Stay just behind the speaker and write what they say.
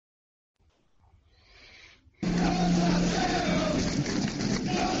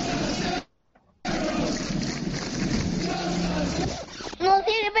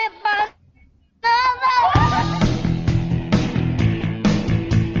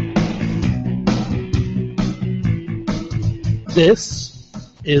This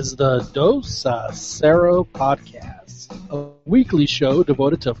is the Dos a Cero podcast, a weekly show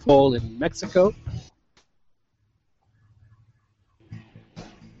devoted to football in Mexico.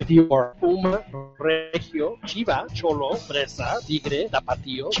 If you are Puma, Regio, Chiva, Cholo, Fresa, Tigre,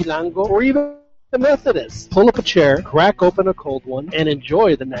 Tapatío, Chilango, or even a Methodist, pull up a chair, crack open a cold one, and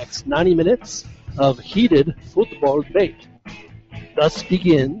enjoy the next 90 minutes of heated football debate. Thus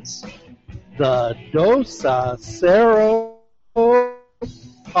begins the Dos a Cero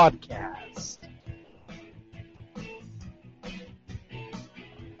podcast.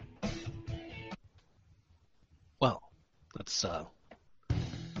 Well, let's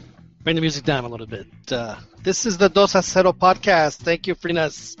bring the music down a little bit. This is the Dos a Cero podcast. Thank you for joining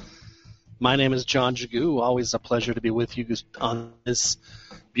us. My name is John Jagu. Always a pleasure to be with you on this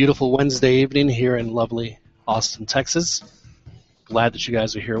beautiful Wednesday evening here in lovely Austin, Texas. Glad that you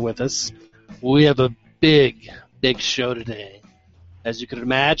guys are here with us. We have a big show today. As you can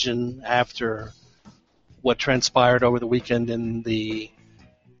imagine, after what transpired over the weekend in the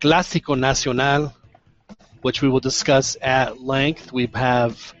Clásico Nacional, which we will discuss at length, we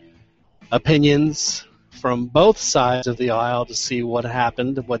have opinions from both sides of the aisle to see what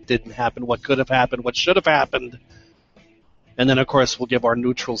happened, what didn't happen, what could have happened, what should have happened. And then, of course, we'll give our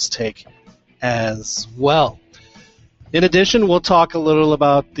neutrals take as well. In addition, we'll talk a little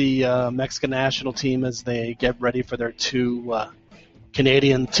about the Mexican national team as they get ready for their two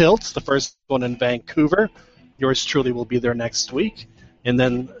Canadian tilts, the first one in Vancouver. Yours truly will be there next week. And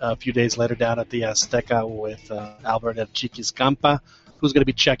then a few days later down at the Azteca with Albert El Chiquis Campa, who's going to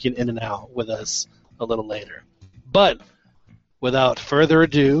be checking in and out with us a little later. But without further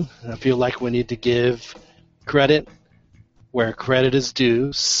ado, I feel like we need to give credit where credit is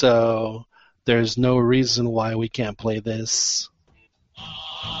due, so there's no reason why we can't play this.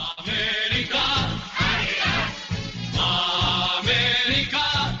 America,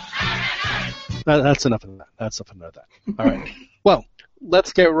 That's enough of that. All right. Well,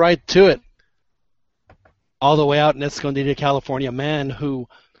 let's get right to it. All the way out in Escondido, California, a man who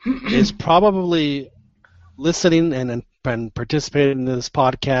is probably listening and participating in this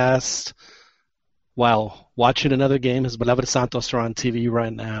podcast while watching another game. His beloved Santos are on TV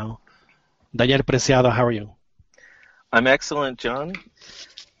right now. Daniel Preciado, how are you? I'm excellent, John.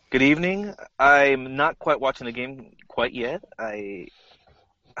 Good evening. I'm not quite watching the game quite yet. I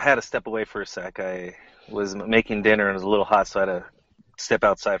had to step away for a sec. I was making dinner and it was a little hot, so I had to step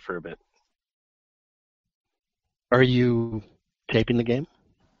outside for a bit. Are you taping the game?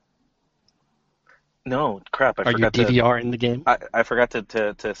 No, crap. Are you DVR in the game? I forgot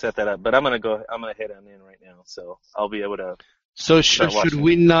to set that up, but I'm gonna head on in right now, so I'll be able to. So should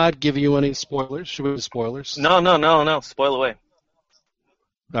we not give you any spoilers? Should we do spoilers? No. Spoil away.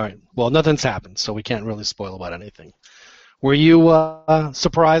 All right. Well, nothing's happened, so we can't really spoil about anything. Were you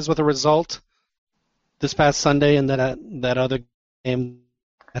surprised with the result this past Sunday and that other game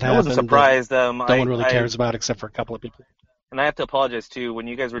that happened? I wasn't surprised. No one really cares about except for a couple of people. And I have to apologize too. When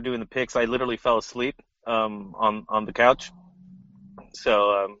you guys were doing the picks, I literally fell asleep on the couch.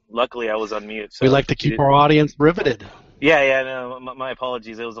 So luckily I was on mute. So we like to keep our audience riveted. Yeah. No, my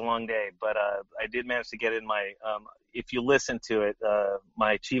apologies. It was a long day, but I did manage to get in my. If you listen to it,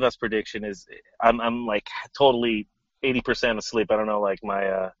 my Chivas prediction is I'm like totally 80% asleep. I don't know, like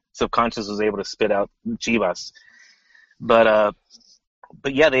my subconscious was able to spit out Chivas, but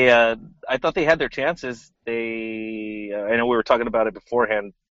yeah, I thought they had their chances. I know we were talking about it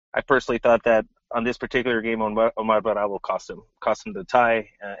beforehand. I personally thought that on this particular game, Omar Bravo cost him the tie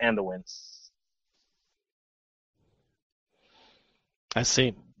and the win. I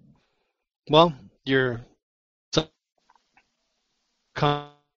see. Well, your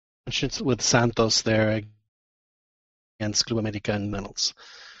conscience with Santos there against Club America and Metals.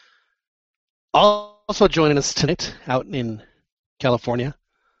 Also joining us tonight out in California,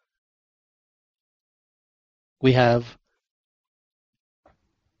 we have,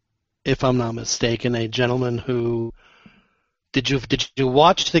 if I'm not mistaken, a gentleman who did you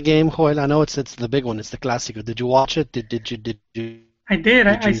watch the game, Joel? I know it's the big one. It's the Clásico. Did you watch it? Did you? I did.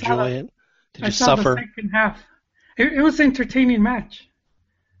 Did you enjoy it? Did you saw suffer? The second half. It was an entertaining match.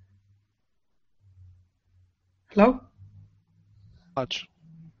 Hello? Watch.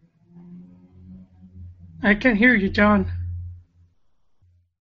 I can't hear you, John.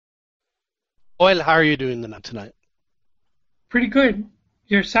 Joel, how are you doing tonight? Pretty good.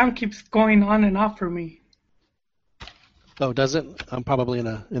 Your sound keeps going on and off for me. Oh, does it? I'm probably in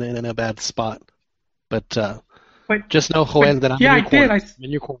a bad spot. But just know, Joel, that I'm in your corner. I'm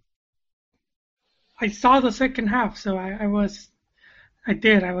in your corner. I saw the second half, so I was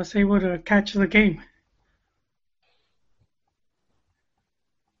able to catch the game.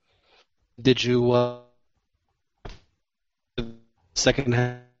 did you second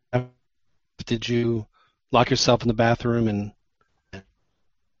half? Did you lock yourself in the bathroom and?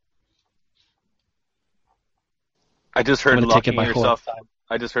 I just heard locking yourself. Time.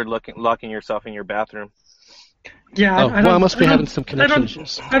 I just heard locking yourself in your bathroom. Yeah, I must be having some connection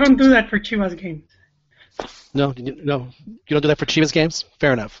issues. I don't do that for Chivas games. No, you don't do that for Chivas games?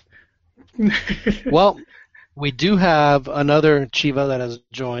 Fair enough. Well, we do have another Chiva that has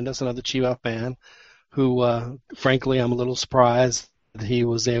joined us, another Chiva fan, who, frankly, I'm a little surprised that he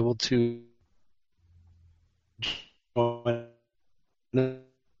was able to join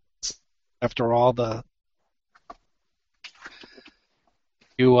us after all the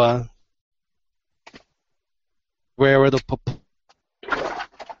where were the pull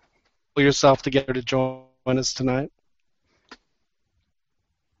yourself together to join us tonight?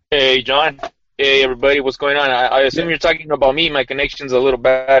 Hey, John. Hey, everybody. What's going on? I assume you're talking about me. My connection's a little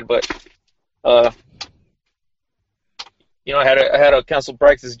bad, but I had to cancel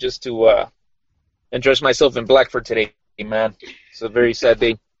practice just to and dress myself in black for today, man. It's a very sad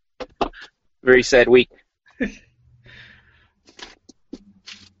day. Very sad week.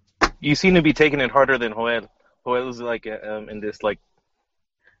 You seem to be taking it harder than Joel. Joel is like in this like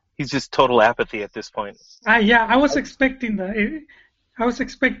he's just total apathy at this point. Yeah, I was expecting a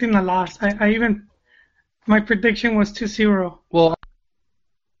loss. My prediction was 2-0.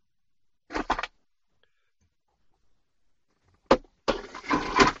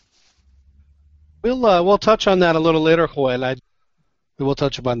 Well, we'll touch on that a little later, Joel. We will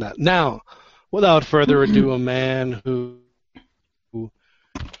touch upon that. Now, without further ado, a man who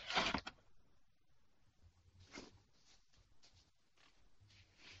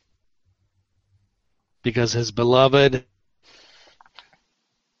because his beloved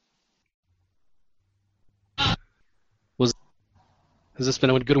has this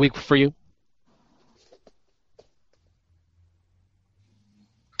been a good week for you?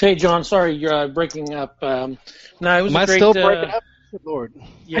 Hey, John, sorry, you're breaking up. No, it was Am a I great... still breaking up? Good Lord.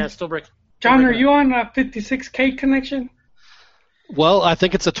 Yeah, still breaking. John, are you on a 56K connection? Well, I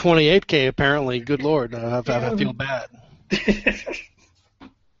think it's a 28K apparently. Good Lord, I feel bad.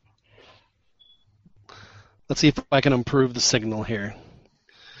 Let's see if I can improve the signal here.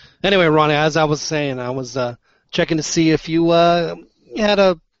 Anyway, Ronnie, as I was saying, I was checking to see if you had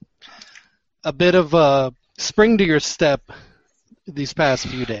a bit of a spring to your step these past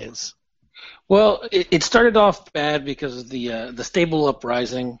few days. Well, it started off bad because of the stable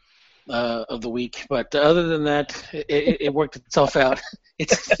uprising of the week, but other than that, it worked itself out.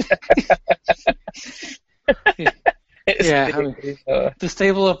 The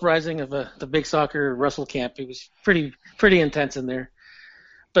stable uprising of the big soccer Russell camp, it was pretty intense in there.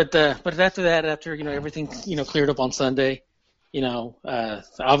 But after that, everything cleared up on Sunday,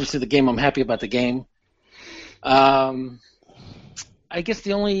 obviously the game, I'm happy about the game. I guess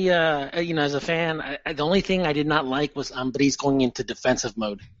the only as a fan, the only thing I did not like was Ambriz going into defensive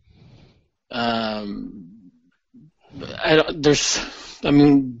mode. The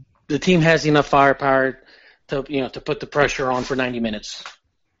team has enough firepower to put the pressure on for 90 minutes.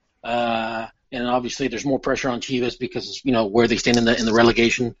 And obviously there's more pressure on Chivas because, where they stand in the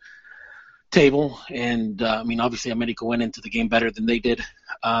relegation table. And, obviously America went into the game better than they did.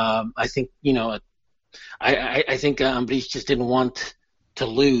 I think, I think Ambriz just didn't want to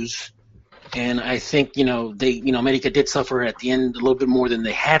lose. And I think, America did suffer at the end a little bit more than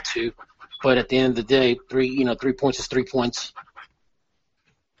they had to. But at the end of the day, 3 points is 3 points.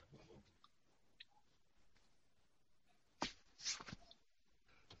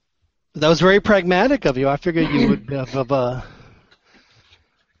 That was very pragmatic of you. I figured you would have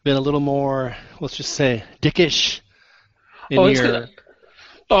been a little more, let's just say, dickish in your...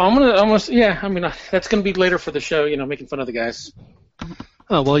 I'm gonna, yeah. That's gonna be later for the show. Making fun of the guys.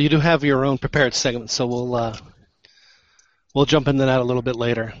 Oh well, you do have your own prepared segment, so we'll jump into that a little bit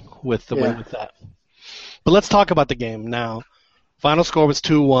later with that. But let's talk about the game now. Final score was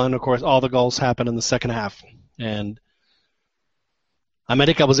 2-1. Of course, all the goals happened in the second half, and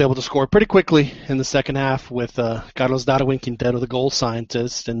America was able to score pretty quickly in the second half with Carlos Darwin Quintero, the goal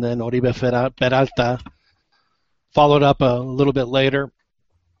scientist, and then Oribe Peralta followed up a little bit later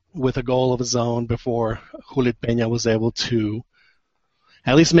with a goal of his own before Juliet Peña was able to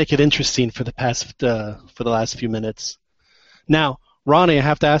at least make it interesting for the last few minutes. Now, Ronnie, I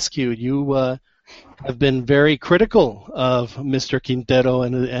have to ask you, you have been very critical of Mr. Quintero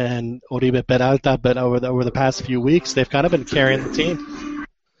and Oribe Peralta, but over the past few weeks, they've kind of been carrying the team.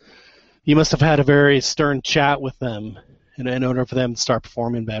 You must have had a very stern chat with them in order for them to start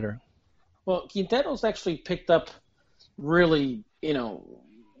performing better. Well, Quintero's actually picked up really,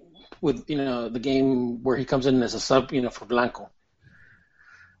 with the game where he comes in as a sub, for Blanco.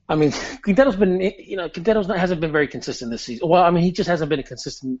 I mean, Quintero's hasn't been very consistent this season. Well, I mean, he just hasn't been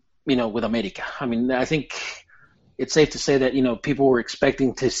consistent, with America. I mean, I think it's safe to say that, people were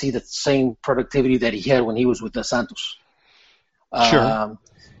expecting to see the same productivity that he had when he was with the Santos. Sure.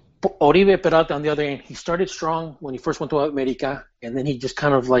 Oribe Peralta, on the other hand, he started strong when he first went to America, and then he just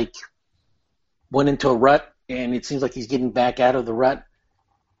kind of went into a rut, and it seems like he's getting back out of the rut.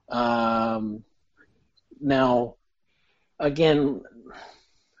 Now, again,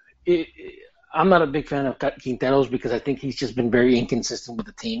 I'm not a big fan of Quinteros because I think he's just been very inconsistent with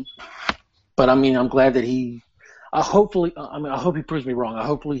the team. But I mean, I'm glad that I hope he proves me wrong.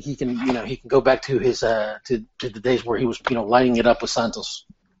 Hopefully he can, he can go back to his to the days where he was, lighting it up with Santos.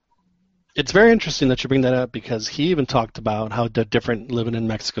 It's very interesting that you bring that up because he even talked about how different living in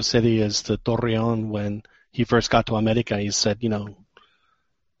Mexico City is to Torreon when he first got to America. He said,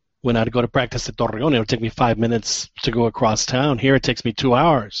 when I'd go to practice at Torreon, it would take me 5 minutes to go across town. Here it takes me 2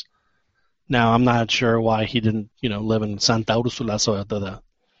 hours. Now, I'm not sure why he didn't, live in Santa Ursula so the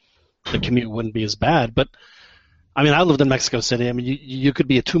commute wouldn't be as bad. But, I mean, I lived in Mexico City. I mean, you could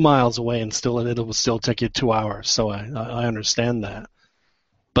be 2 miles away and it will still take you 2 hours. So I understand that.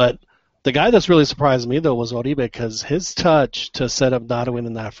 But the guy that's really surprised me, though, was Oribe because his touch to set up Darwin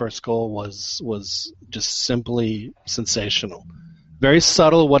in that first goal was just simply sensational. Very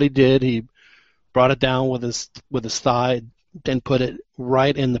subtle what he did. He brought it down with his thigh and put it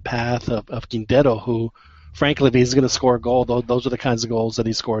right in the path of Quintero, who, frankly, if he's going to score a goal, those are the kinds of goals that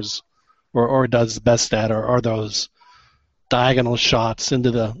he scores or does best at, or those diagonal shots into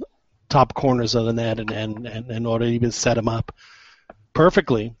the top corners of the net, and Oribe set him up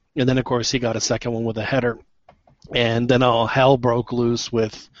perfectly. And then, of course, he got a second one with a header. And then all hell broke loose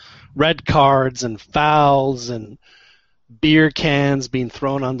with red cards and fouls and beer cans being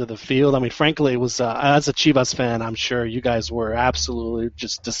thrown onto the field. I mean, frankly, it was as a Chivas fan, I'm sure you guys were absolutely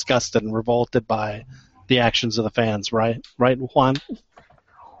just disgusted and revolted by the actions of the fans, right? Right, Juan?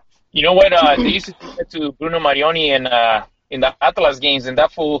 You know what? They used to do that to Bruno Marioni in the Atlas games, and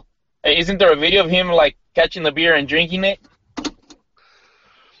that fool, isn't there a video of him catching the beer and drinking it?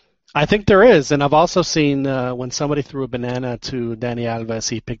 I think there is, and I've also seen when somebody threw a banana to Dani Alves,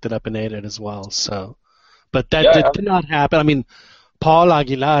 he picked it up and ate it as well. So, but that did not happen. I mean, Paul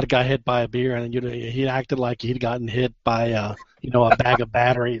Aguilar got hit by a beer, and he acted like he'd gotten hit by a bag of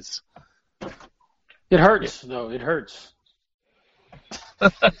batteries. It hurts, though. It hurts. No,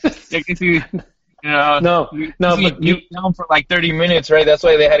 but you down for 30 minutes, right? That's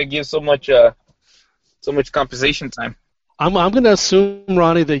why they had to give so much compensation time. I'm going to assume,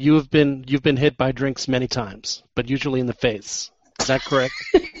 Ronnie, that you've been hit by drinks many times, but usually in the face. Is that correct?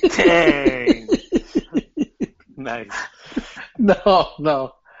 Dang. Nice.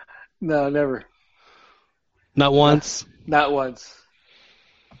 No, never. Not once? Not once.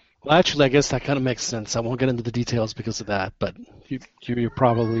 Well, actually, I guess that kind of makes sense. I won't get into the details because of that, but you're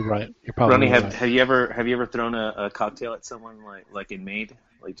probably right. You're probably Ronnie, right. have you ever thrown a cocktail at someone like in Maid?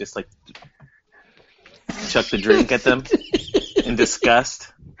 Chuck the drink at them in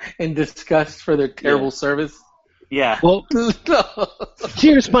disgust? In disgust for their terrible service? Yeah. Well,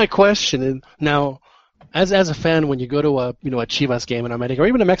 here's my question. And now, as a fan, when you go to a Chivas game in America or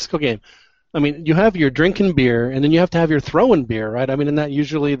even a Mexico game, I mean, you have your drinking beer and then you have to have your throwing beer, right? I mean, isn't that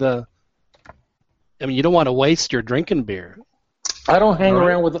usually you don't want to waste your drinking beer. I don't hang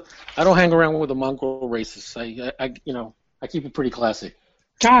around with the mongrel racists. I keep it pretty classy.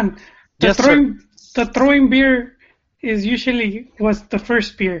 John, Yes, the throwing beer was the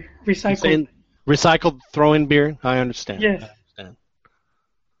first beer recycled. Recycled throwing beer? I understand. Yes. I understand.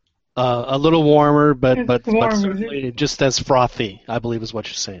 A little warmer, but warmer, certainly just as frothy, I believe is what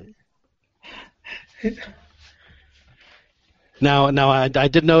you're saying. Now, I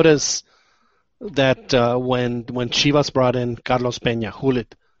did notice that when Chivas brought in Carlos Peña,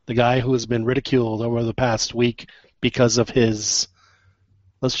 Hulit, the guy who has been ridiculed over the past week because of his,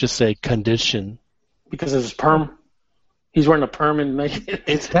 let's just say, condition. Because of his perm? He's wearing a perm and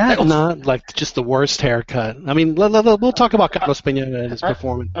Is that not just the worst haircut? I mean, we'll talk about Carlos Peña and his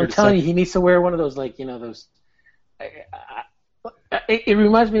performance. I'm telling you, he needs to wear one of those, those. It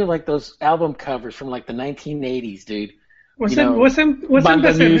reminds me of those album covers from the 1980s, dude. Wasn't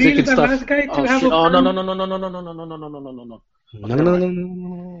banda music and the stuff. last guy to have shit. a perm?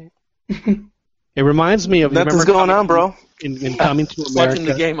 No. It reminds me of. Nothing's going on, bro. In Coming to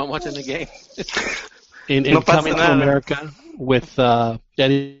America. I'm watching the game. in Coming to America with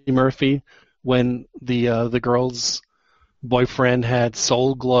Eddie Murphy, when the girl's boyfriend had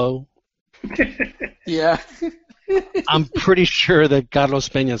soul glow. Yeah. I'm pretty sure that Carlos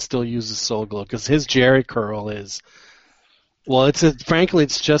Peña still uses Soul Glow because his Jerry curl is, well, frankly,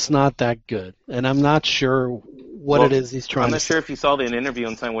 it's just not that good, and I'm not sure what it is he's trying. I'm not sure if you saw the interview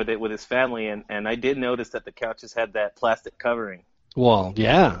on time with his family, and I did notice that the couches had that plastic covering. Well,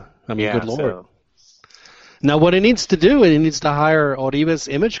 yeah, I mean, good Lord. So. Now, what he needs to do, he needs to hire Oribe's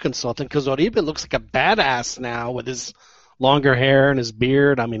image consultant because Oribe looks like a badass now with his longer hair and his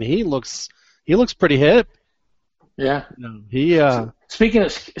beard. I mean, he looks pretty hip. Yeah. Speaking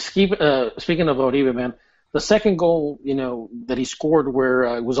of Oribe, man, the second goal, that he scored where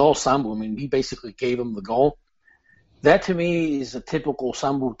it was all Sambu. I mean, he basically gave him the goal. That to me is a typical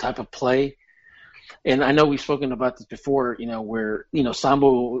Sambu type of play. And I know we've spoken about this before, where,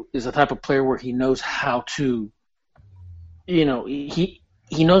 Sambu is the type of player where he knows how to, he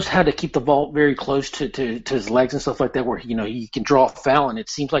knows how to keep the ball very close to his legs and stuff like that, where, he can draw a foul. And it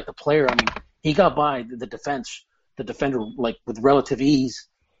seems like the player, I mean, he got by the defender, like with relative ease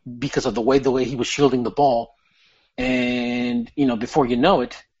because of the way he was shielding the ball. And, before you know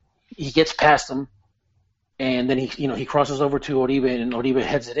it, he gets past him. And then he crosses over to Oribe, and Oribe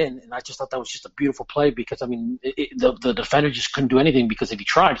heads it in. And I just thought that was just a beautiful play because, I mean, the defender just couldn't do anything because if he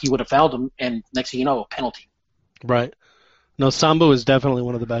tried, he would have fouled him. And next thing you know, a penalty. Right. No, Sambu is definitely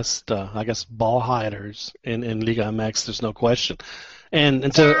one of the best, ball hiders in Liga MX. There's no question.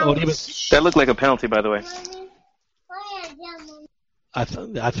 And to Oribe, that looked like a penalty, by the way. I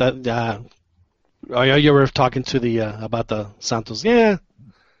thought. You were talking to the about the Santos. Yeah,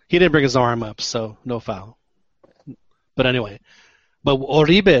 he didn't bring his arm up, so no foul. But anyway,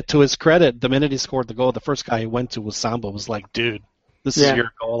 Oribe, to his credit, the minute he scored the goal, the first guy he went to was Sambu. Was like, dude, this is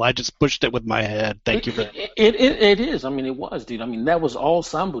your goal. I just pushed it with my head. Thank you for that. It is. I mean, it was, dude. I mean, that was all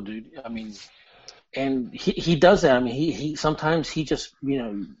Sambu, dude. I mean, and he does that. I mean, he sometimes he just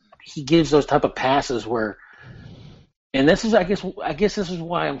he gives those type of passes where. And this is, I guess this is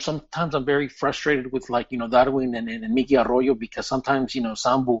why I'm very frustrated with Darwin and Miki Arroyo because sometimes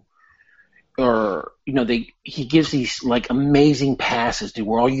Sambu or he gives these like amazing passes, dude,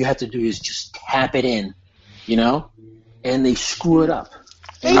 where all you have to do is just tap it in, and they screw it up.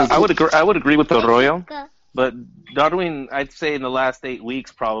 I would agree with Arroyo, but Darwin, I'd say in the last 8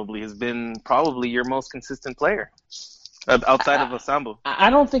 weeks probably has been your most consistent player outside of Sambu. I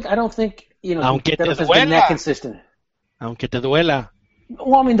don't think that has been that consistent. Aunque te duela.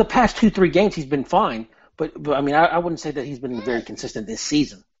 Well, I mean, the past 2-3 games he's been fine, but I mean, I wouldn't say that he's been very consistent this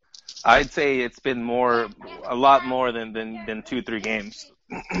season. I'd say it's been a lot more than 2-3 games.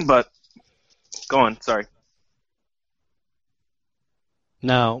 But go on, sorry.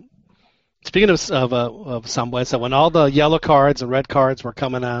 Now, speaking of Sambuesa, when all the yellow cards and red cards were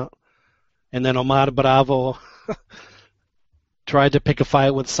coming out, and then Omar Bravo tried to pick a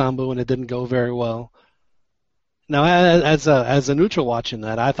fight with Sambu and it didn't go very well. Now, as a neutral watching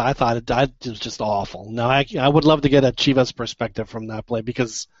that, I thought it was just awful. Now, I would love to get a Chivas perspective from that play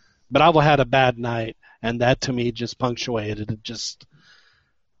because Bravo had a bad night, and that to me just punctuated just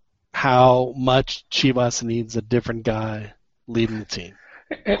how much Chivas needs a different guy leading the team.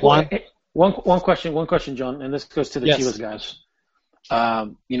 One question, John, and this goes to the Chivas guys.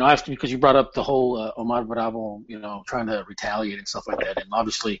 After because you brought up the whole Omar Bravo, trying to retaliate and stuff like that, and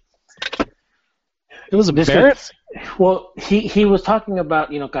obviously. It was embarrassing. Well, he was talking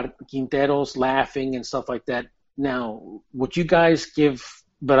about, Quinteros laughing and stuff like that. Now, would you guys give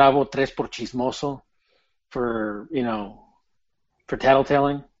Bravo 3 por chismoso for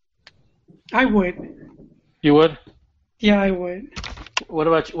tattletelling? I would. You would? Yeah, I would. What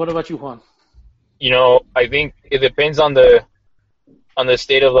about you, Juan? I think it depends on the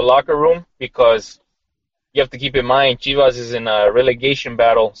state of the locker room because you have to keep in mind Chivas is in a relegation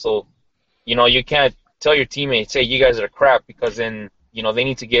battle, so you can't tell your teammates, hey, you guys are crap, because then, they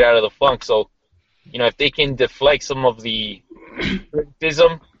need to get out of the funk. So, if they can deflect some of the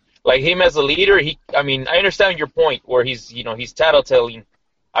criticism, like him as a leader, I understand your point where he's tattletelling.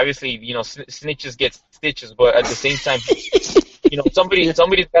 Obviously, snitches get stitches, but at the same time,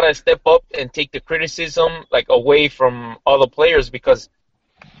 somebody's got to step up and take the criticism, like, away from all the players because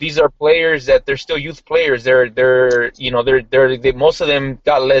these are players that they're still youth players. They're most of them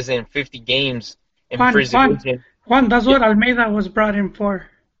got less than 50 games in first division. Juan, that's what Almeida was brought in for.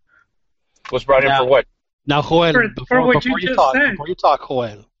 Was brought in for what? Now, Joel, before you talk,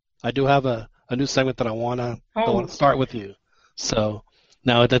 Joel, I do have a new segment that I want to start with you. So,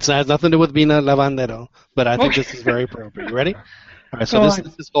 now that has nothing to do with being a lavandero, but I think this is very appropriate. You ready? All right, so this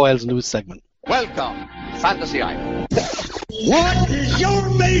is Joel's new segment. Welcome, Fantasy Island. What is your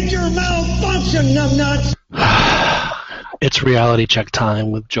major malfunction, numbnuts? It's reality check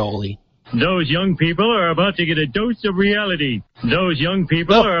time with Jolie. Those young people are about to get a dose of reality. Those young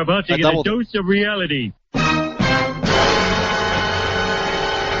people are about to get a dose of reality.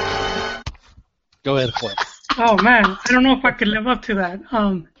 Go ahead, Juan. Oh man, I don't know if I could live up to that.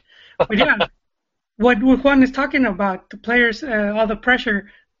 But yeah, what Juan is talking about, the players, all the pressure,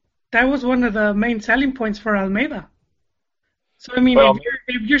 that was one of the main selling points for Almeida. So I mean,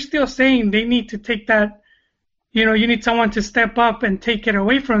 if you're still saying they need to take that, you need someone to step up and take it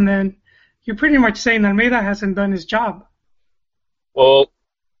away from them, you're pretty much saying Almeida hasn't done his job. Well,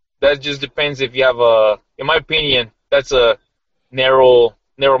 that just depends if you have in my opinion, that's a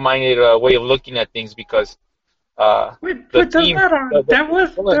narrow-minded way of looking at things because but that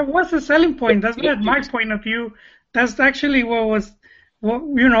was a selling point. That's not my point of view. That's actually what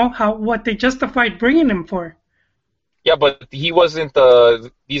they justified bringing him for. Yeah, but he wasn't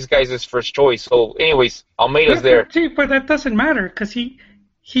these guys' first choice. So, anyways, Almeida's there. But that doesn't matter because he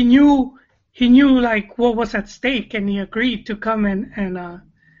knew like what was at stake, and he agreed to come and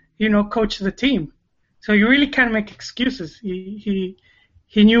coach the team. So you really can't make excuses. He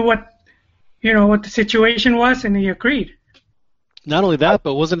knew what the situation was, and he agreed. Not only that,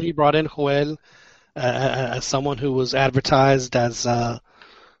 but wasn't he brought in Joel as someone who was advertised as a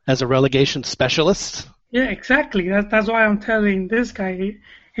relegation specialist? Yeah, exactly. That's why I'm telling this guy,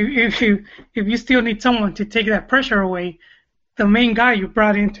 if you still need someone to take that pressure away, the main guy you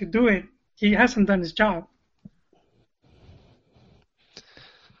brought in to do it, he hasn't done his job.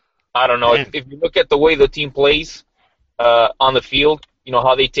 I don't know. If you look at the way the team plays on the field,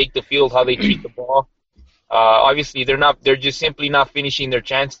 how they take the field, how they treat the ball. Obviously, they're just simply not finishing their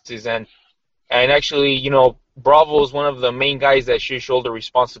chances, and actually, Bravo is one of the main guys that should shoulder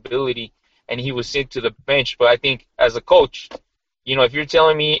responsibility, and he was sent to the bench. But I think as a coach, if you're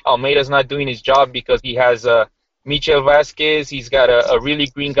telling me Almeida's not doing his job because he has Michel Vasquez, he's got a really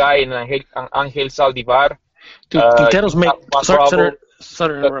green guy in Angel Saldivar. Dude, Quintero's made. Sorry to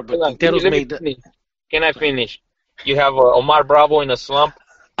interrupt, but Quintero's made. Can I finish? You have Omar Bravo in a slump.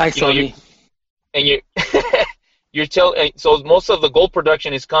 You're telling. So most of the goal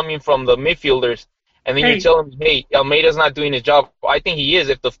production is coming from the midfielders, and then you're telling me, hey, Almeida's not doing his job. I think he is.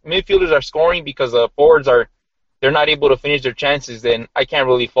 If the midfielders are scoring because the forwards they're not able to finish their chances, then I can't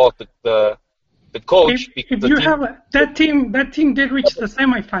really fault the coach. That team did reach the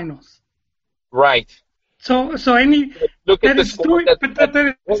semifinals. Right. So look at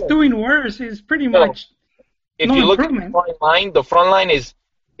it's doing worse is pretty much. If you look at the front line is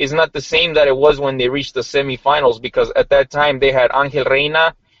not the same that it was when they reached the semifinals, because at that time they had Angel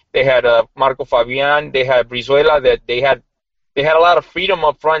Reina, they had Marco Fabian, they had Brizuela, that they had a lot of freedom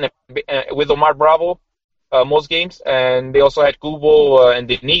up front with Omar Bravo most games, and they also had Cubo and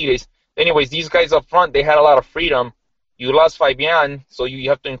De Nigris. Anyways, these guys up front, they had a lot of freedom. You lost Fabian, so you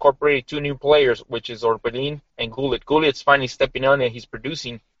have to incorporate two new players, which is Orbelin and Gullit. Gullit's finally stepping on and he's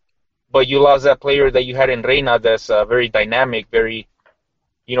producing. But you lost that player that you had in Reina that's very dynamic, very,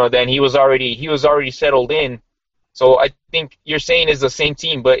 then he was already settled in. So I think you're saying it's the same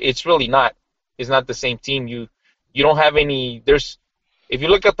team, but it's really not. It's not the same team. You don't have any. If you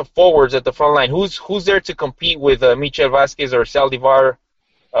look at the forwards at the front line, who's there to compete with Michel Vasquez or Saldivar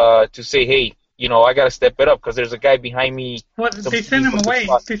to say, hey, I got to step it up because there's a guy behind me. Well, they sent him away.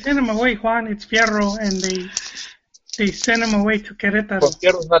 They sent him away, Juan. It's Fierro, and they sent him away to Querétaro. But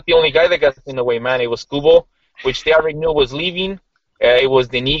Fierro's not the only guy that got sent away, man. It was Cubo, which they already knew was leaving. It was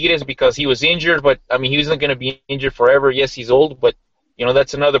De Nigris because he was injured, but I mean he wasn't going to be injured forever. Yes, he's old, but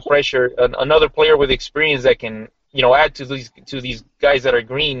that's another pressure, another player with experience that can add to these guys that are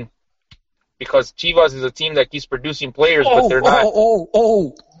green. Because Chivas is a team that keeps producing players, but they're not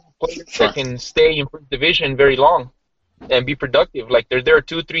players that can stay in first division very long and be productive. Like they're there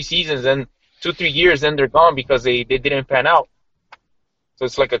 2-3 seasons and 2-3 years, then they're gone because they didn't pan out. So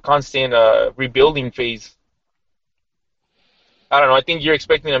it's like a constant rebuilding phase. I don't know. I think you're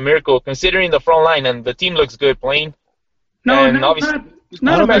expecting a miracle considering the front line, and the team looks good playing. No, I don't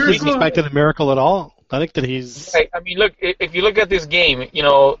think he's expecting a miracle at all. I think that he's. I mean, look. If you look at this game,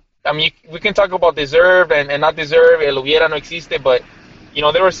 we can talk about deserved and not deserved. El hubiera no existe, but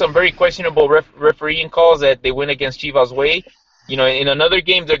there were some very questionable refereeing calls that they went against Chivas' way. In another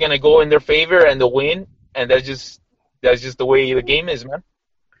game, they're gonna go in their favor and they'll win, and that's just the way the game is, man.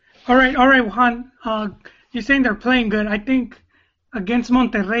 All right, Juan. You're saying they're playing good. I think against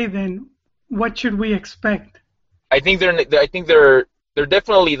Monterrey, then what should we expect? I think they're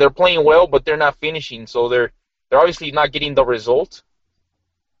definitely playing well, but they're not finishing. So they're obviously not getting the result.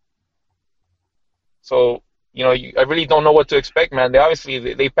 So I really don't know what to expect, man. They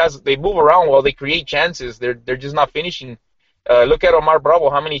obviously they move around well, they create chances. They're just not finishing. Look at Omar Bravo,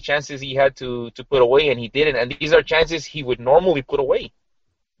 how many chances he had to put away, and he didn't. And these are chances he would normally put away.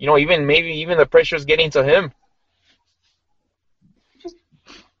 Even the pressure's getting to him.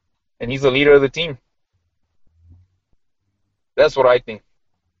 And he's the leader of the team. That's what I think.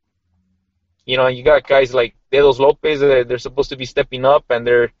 You got guys like Dedos Lopez, they're supposed to be stepping up, and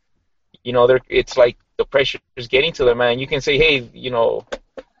it's like the pressure is getting to them, man. You can say, hey,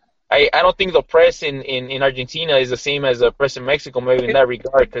 I don't think the press in Argentina is the same as the press in Mexico, maybe in that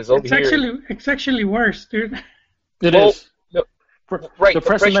regard, because it's actually worse, dude. It is. Right. The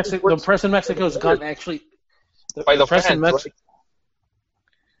press in Mexico has gotten actually by the press fans, in Mexico.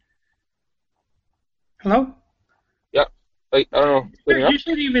 Right? Hello? Yeah. I don't know. You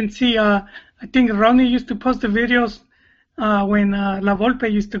should even see. I think Ronnie used to post the videos when La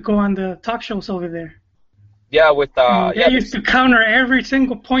Volpe used to go on the talk shows over there. Yeah, with he used to counter every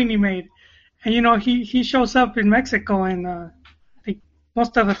single point he made, and he shows up in Mexico, and I think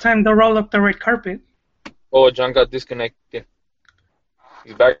most of the time they'll roll up the red carpet. Oh, John got disconnected.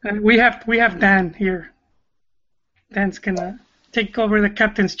 He's back. We have Dan here. Dan's gonna take over the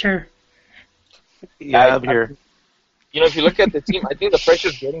captain's chair. Yeah, I'm here. If you look at the team, I think the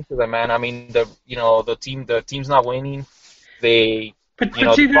pressure's getting to them, man. I mean, the team's not winning. But see,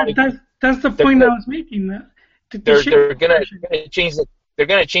 that's the point I was making. They're gonna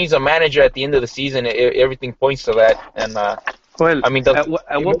change the manager at the end of the season. Everything points to that. And well, I mean,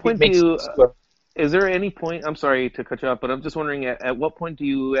 at what point do you? Is there any point? I'm sorry to cut you off, but I'm just wondering at what point do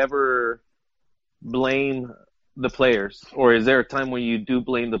you ever blame the players, or is there a time when you do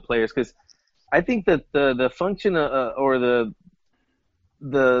blame the players? Because I think that the function or the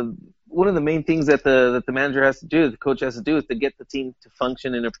one of the main things that the manager has to do, the coach has to do, is to get the team to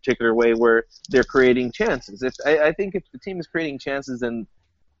function in a particular way where they're creating chances. I think if the team is creating chances, then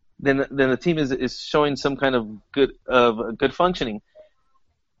the team is showing some kind of good functioning.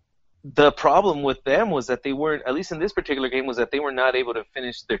 The problem with them was that they weren't, at least in this particular game, was that they were not able to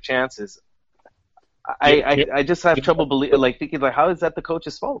finish their chances. I just have trouble thinking how is that the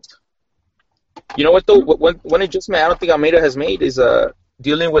coach's fault? You know what though? One adjustment I don't think Almeida has made is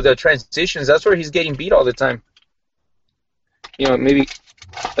dealing with the transitions. That's where he's getting beat all the time. Maybe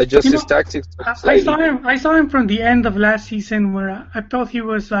adjust his tactics. I saw him from the end of last season where I thought he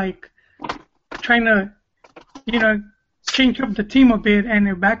was like trying to, change up the team a bit, and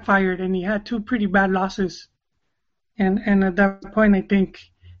it backfired, and he had 2 pretty bad losses. And at that point, I think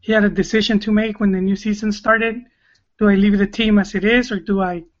he had a decision to make when the new season started. Do I leave the team as it is, or do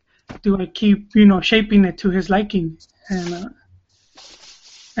I keep, shaping it to his liking? And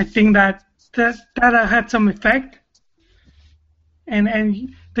I think that had some effect.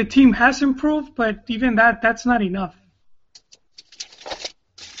 And the team has improved, but even that's not enough.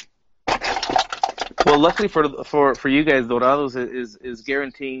 Well, luckily for you guys, Dorados is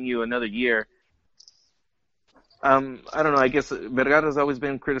guaranteeing you another year. I don't know. I guess Vergara's always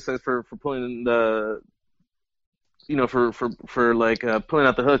been criticized for pulling the, for pulling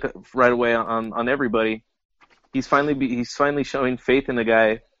out the hook right away on everybody. He's finally showing faith in the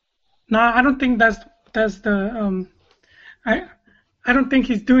guy. No, I don't think that's the I don't think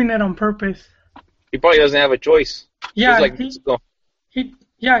he's doing it on purpose. He probably doesn't have a choice. Yeah,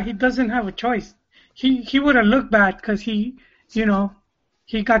 he doesn't have a choice. He would have looked bad because he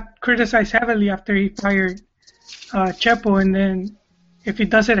got criticized heavily after he fired Chepo, and then if he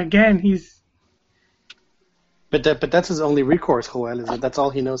does it again, he's. But that's his only recourse, Joel. Is that's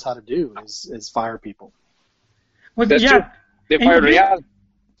all he knows how to do is fire people. Well, that's true. They fired Real.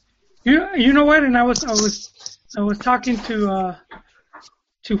 You know what? And I was talking to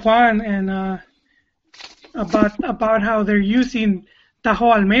Juan and about how they're using the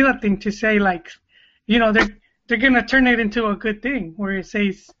whole Almeida thing to say they're gonna turn it into a good thing where it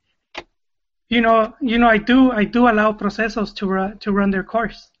says I do allow procesos to run their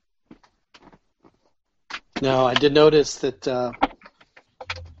course. Now I did notice that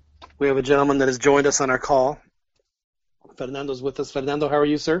we have a gentleman that has joined us on our call. Fernando's with us. Fernando, how are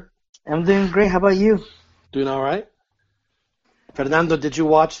you, sir? I'm doing great. How about you? Doing all right. Fernando, did you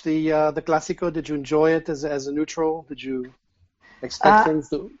watch the Clásico? Did you enjoy it as a neutral? Did you expect things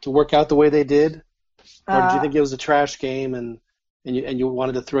to work out the way they did, or did you think it was a trash game and you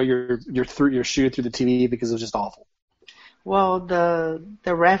wanted to throw your shoe through the TV because it was just awful? Well,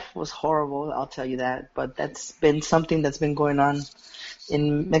 the ref was horrible. I'll tell you that. But that's been something that's been going on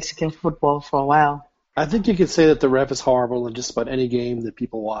in Mexican football for a while. I think you could say that the ref is horrible in just about any game that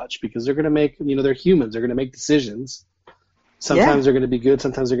people watch because they're going to make, they're humans. They're going to make decisions. Sometimes they're going to be good.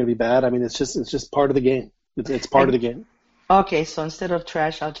 Sometimes they're going to be bad. I mean, it's just part of the game. It's part of the game. Okay, so instead of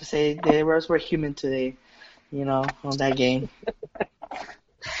trash, I'll just say the refs were human today. on that game.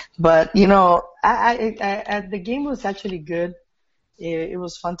 But I the game was actually good. It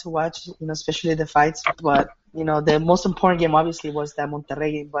was fun to watch, especially the fights. But the most important game obviously was that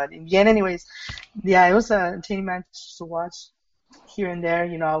Monterrey game. But in the end, anyways, yeah, it was a entertaining match to watch here and there.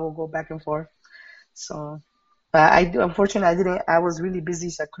 I will go back and forth. So, unfortunately, I was really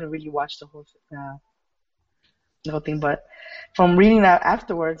busy, so I couldn't really watch the whole thing. But from reading that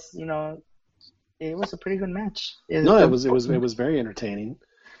afterwards, it was a pretty good match. It was very entertaining.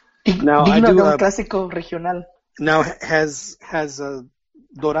 Now I do clásico regional. Now has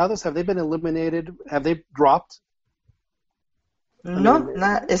Dorados, have they been eliminated? Have they dropped? No,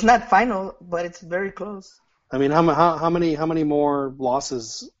 it's not final, but it's very close. I mean, how many more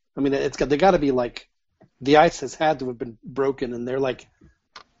losses? I mean, they got to be like the ice has had to have been broken, and they're like,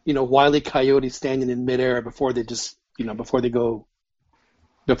 Wile E. Coyote standing in midair before they just before they go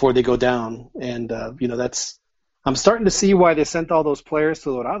down, and that's. I'm starting to see why they sent all those players to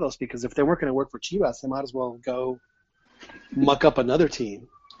Dorados, because if they weren't going to work for Chivas, they might as well go muck up another team.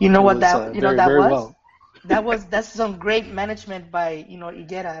 That's some great management by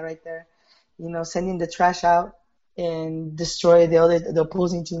Higuera right there. Sending the trash out and destroy the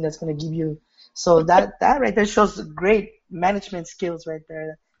opposing team that's going to give you. So that right there shows great management skills right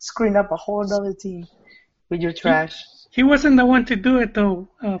there. Screwing up a whole other team with your trash. He wasn't the one to do it though,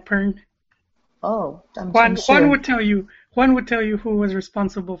 Pern. Oh, Juan would tell you. Juan would tell you who was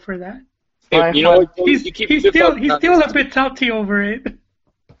responsible for that. He's still a bit salty over it.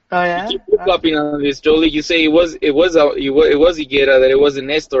 Oh yeah. You keep flip-flopping on this, Jolie. You say it was Higuera, that it wasn't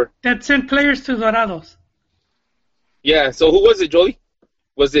Nestor. That sent players to Dorados. Yeah. So who was it, Jolie?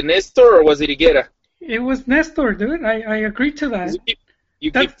 Was it Nestor or was it Higuera? It was Nestor, dude. I agree to that.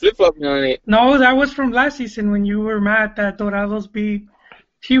 You keep flip-flopping on it. No, that was from last season when you were mad that Dorados beat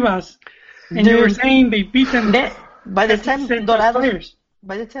Chivas. And you were saying they beat them. By the time Dorados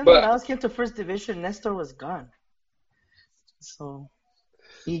came to first division, Nestor was gone. So.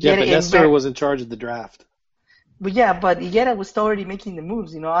 But Nestor was in charge of the draft. But Higuera was still already making the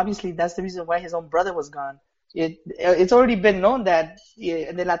moves. Obviously that's the reason why his own brother was gone. It's already been known that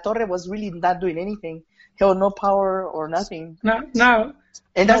De La Torre was really not doing anything. He had no power or nothing. No.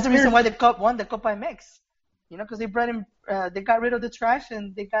 And that's the reason why they won the Copa MX. Because they brought him, they got rid of the trash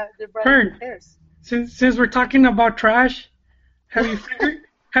and they brought in the players. Since we're talking about trash,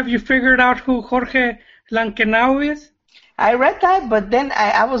 have you figured out who Jorge Lankenau is? I read that, but then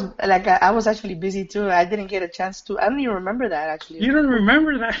I was actually busy too. I didn't get a chance to. I don't even remember that actually. You don't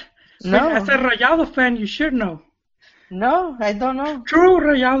remember that? No. As a Rayado fan, you should know. No, I don't know. True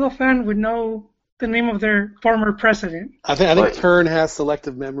Rayado fan would know the name of their former president. I think Pern has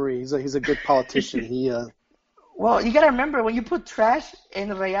selective memory. He's a good politician. Well, you gotta remember, when you put trash in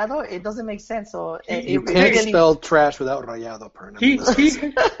Rayado, it doesn't make sense. So you can't spell trash without Rayado, Pern.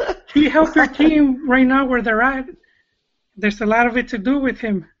 He helped your team right now where they're at. There's a lot of it to do with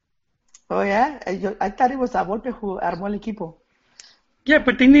him. Oh yeah, I thought it was Avolpe who armó el equipo. Yeah,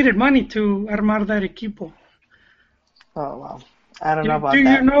 but they needed money to armar that equipo. Oh wow, I don't know about that.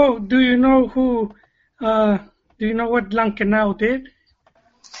 Do you know who? Do you know what Lankenau did?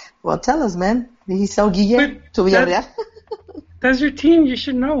 Well, tell us, man. Did he sell Guille to Villarreal? That's your team. You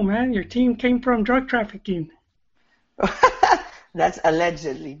should know, man. Your team came from drug trafficking. That's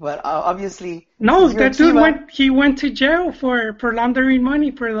allegedly, but obviously. No, that dude went to jail for laundering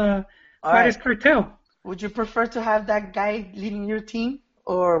money for the Juarez cartel. Would you prefer to have that guy leading your team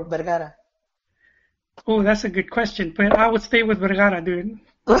or Vergara? Oh, that's a good question, but I would stay with Vergara, dude.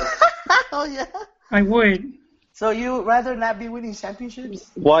 Oh yeah. I would. So you rather not be winning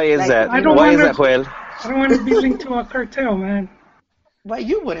championships? Why is that? Why is that, Joel? I don't want to be linked to a cartel, man. Well,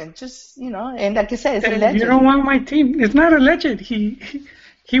 you wouldn't, just, and like I said, it's alleged. You don't want my team. It's not alleged. He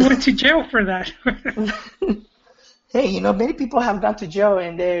went to jail for that. Hey, many people have gone to jail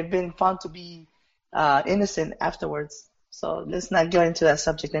and they've been found to be innocent afterwards. So let's not go into that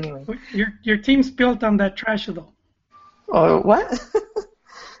subject anyway. Your team's built on that trash, though. Oh, what?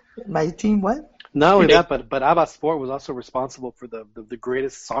 My team, what? Not only that, but Aba Sport was also responsible for the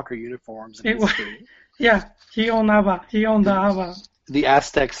greatest soccer uniforms in history. Yeah, he owned Aba. He owned the Aba. The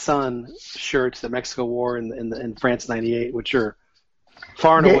Aztec Sun shirts that Mexico wore in France '98, which are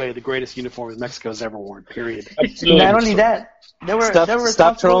far and away the greatest uniforms Mexico's ever worn. Period. Absolutely. Not only that, they were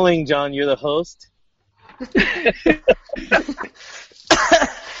Stop trolling, John. You're the host.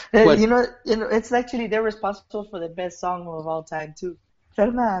 It's actually they're responsible for the best song of all time too.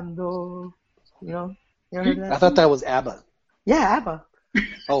 Fernando. You heard that? I thought that was ABBA. Yeah, ABBA.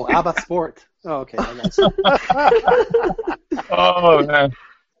 Oh, ABBA Sport. Oh, okay. I got you. Oh, man.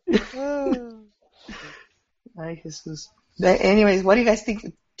 Ay, Jesus. But anyways, what do you guys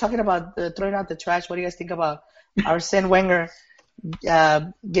think? Talking about throwing out the trash, what do you guys think about Arsene Wenger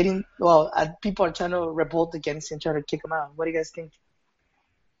getting, people are trying to revolt against him, trying to kick him out. What do you guys think?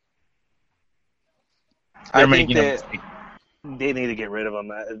 I think that they need to get rid of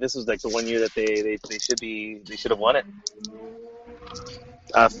him. This was like the one year that they should have won it.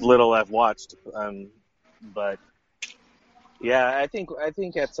 Little I've watched, but yeah, I think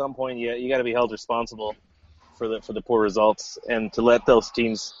at some point you got to be held responsible for the poor results, and to let those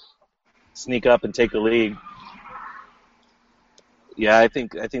teams sneak up and take the league. Yeah, I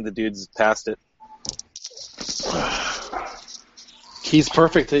think the dude's past it. He's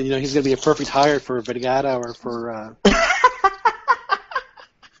perfect. He's going to be a perfect hire for Vergara or for.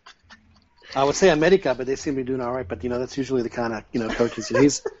 I would say America, but they seem to be doing all right. But that's usually the kind of coaches.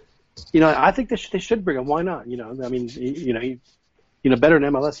 He's, I think they should bring him. Why not? He better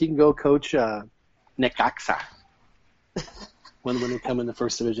than MLS. He can go coach Necaxa when they come in the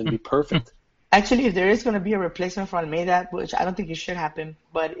first division. It'd be perfect. Actually, if there is going to be a replacement for Almeida, which I don't think it should happen,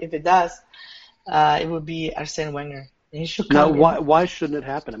 but if it does, it would be Arsene Wenger. He should come. Now, why shouldn't it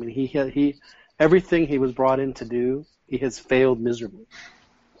happen? I mean, he everything he was brought in to do, he has failed miserably.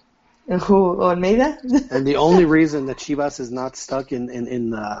 Who, Almeida? And the only reason that Chivas is not stuck in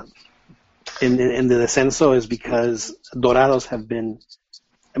the descenso is because Dorados have been.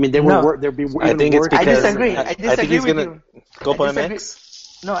 I mean, they're even worse. I disagree. I disagree with you. Copa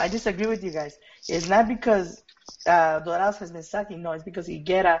MX? No, I disagree with you guys. It's not because Dorados has been sucking. No, it's because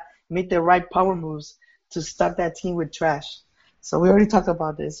Higuera made the right power moves to start that team with trash. So we already talked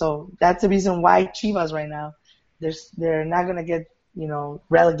about this. So that's the reason why Chivas right now, they're not going to get,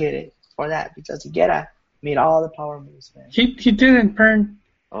 relegated for that, because Higuera made all the power moves, man. He didn't, Pern.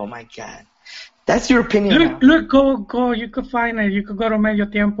 Oh, my God. That's your opinion. Look, go. You could find it. You could go to Medio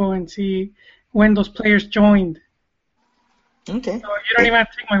Tiempo and see when those players joined. Okay. So you don't even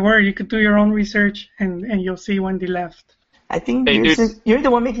have to take my word. You could do your own research, and you'll see when they left. I think you're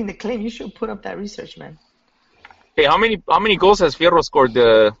the one making the claim. You should put up that research, man. Hey, how many goals has Fierro scored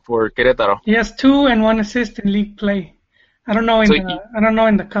for Querétaro? He has 2 and 1 assist in league play. I don't know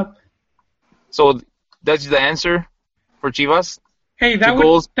in the cup. So that's the answer for Chivas? Hey, that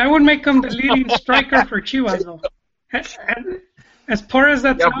would make him the leading striker for Chivas, though. As poor as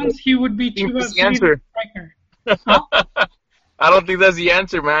that sounds, he would be Chivas' leading striker. Huh? I don't think that's the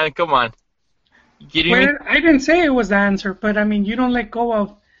answer, man. Come on. You kidding me? I didn't say it was the answer, but I mean, you don't let go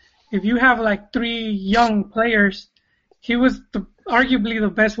of. If you have like 3 young players, he was arguably the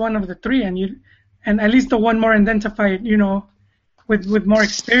best one of the 3, and at least the one more identified, with more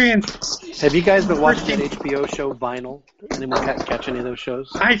experience. Have you guys been watching that HBO show Vinyl? Anyone catch any of those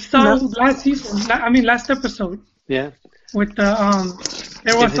shows? I saw last episode. Yeah. With the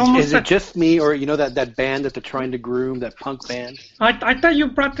there was is it just me, or that band that they're trying to groom, that punk band? I thought you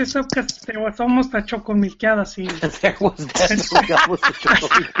brought this up because there was almost a chocomilqueada scene. There was definitely almost a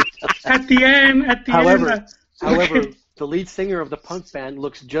chocomilqueada. At the end. However, the lead singer of the punk band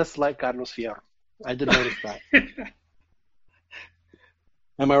looks just like Carlos Fierro. I did notice that.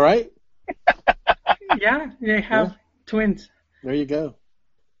 Am I right? Yeah, they have twins. There you go.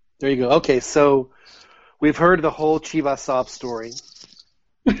 Okay, so we've heard the whole Chivas sob story,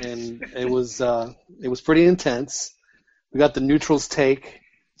 and it was pretty intense. We got the neutrals' take.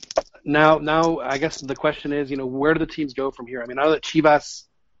 Now, I guess the question is, where do the teams go from here? I mean, now that Chivas,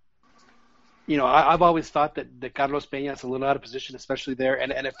 I've always thought that Carlos Peña is a little out of position, especially there.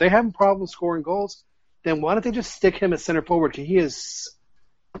 And if they have problems scoring goals, then why don't they just stick him at center forward? Because he is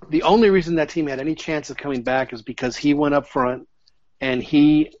the only reason that team had any chance of coming back is because he went up front. And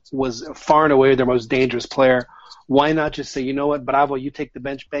he was far and away their most dangerous player. Why not just say, you know what, Bravo, you take the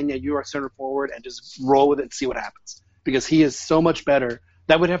bench, Peña, you are center forward, and just roll with it and see what happens. Because he is so much better.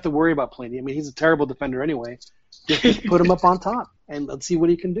 That would have to worry about playing. I mean, he's a terrible defender anyway. Just put him up on top, and let's see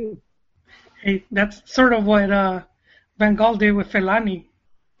what he can do. Hey, that's sort of what Van Gaal did with Fellaini.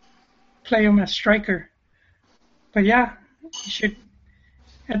 Play him as striker. But yeah, you should.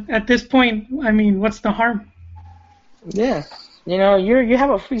 At this point, I mean, what's the harm? Yeah. You have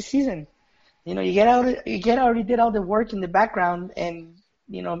a free season. You already did all the work in the background, and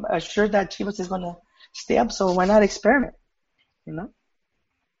assure that Chivas is gonna stay up. So why not experiment?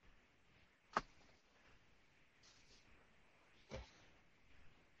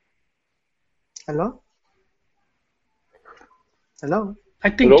 Hello. I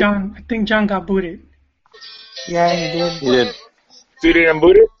think John got booted. Yeah, he did. He did. Booted and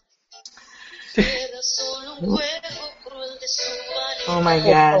booted. Oh my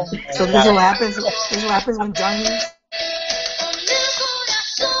God! So this is what happens. This is what happens when John leaves.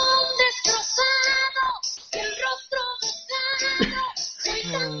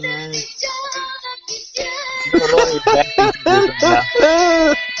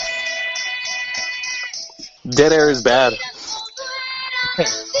 Dead air is bad.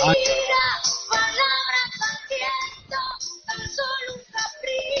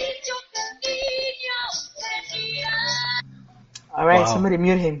 All right, Wow. somebody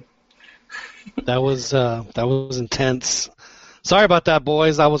mute him. That was intense. Sorry about that,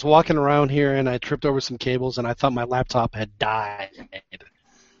 boys. I was walking around here and I tripped over some cables and I thought my laptop had died.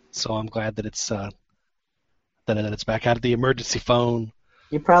 So I'm glad that it's back out of the emergency phone,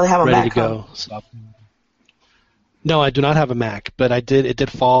 You probably have a ready Mac. to go. So, no, I do not have a Mac, but it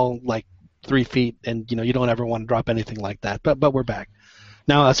did fall like 3 feet, and you don't ever want to drop anything like that. But we're back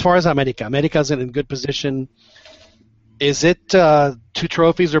now. As far as America's in good position. Is it 2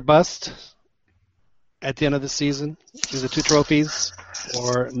 trophies or bust at the end of the season? Is it 2 trophies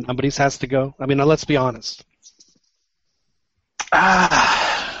or nobody's has to go? I mean, let's be honest.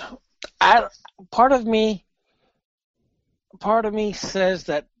 Part of me says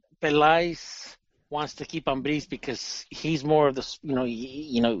that Peláez wants to keep Ambriz because he's more of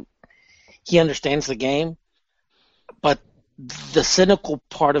the he understands the game, but the cynical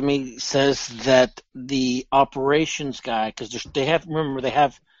part of me says that the operations guy, because they have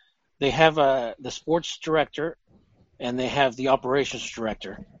the sports director and they have the operations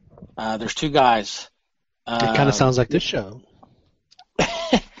director. There's 2 guys. It kind of sounds like this show.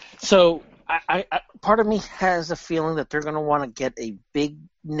 So I part of me has a feeling that they're going to want to get a big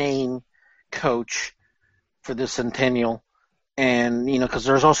name coach for the Centennial. And, because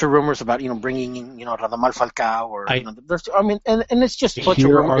there's also rumors about, bringing in, Radamel Falcao or, and it's just a bunch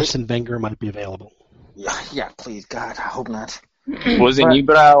of rumors. Arsene Wenger might be available. Yeah, please, God, I hope not. Wasn't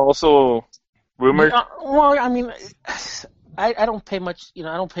Ibra also rumored? Well, I mean, I don't pay much, I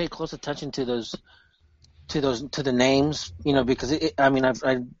don't pay close attention to the names, because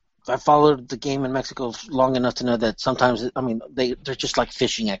I followed the game in Mexico long enough to know that sometimes, they're just like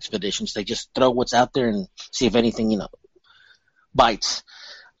fishing expeditions. They just throw what's out there and see if anything, bites.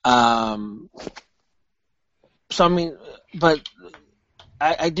 But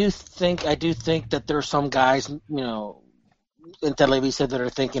I do think that there are some guys, in Televisa that are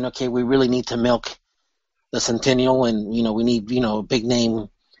thinking, okay, we really need to milk the Centennial, and we need a big name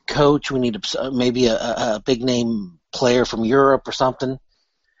coach. We need maybe a big name player from Europe or something.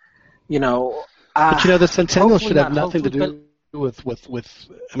 But the Centennial should have nothing to do with. I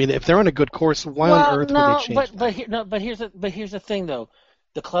mean, if they're on a good course, why on earth would they change? But here's the thing though.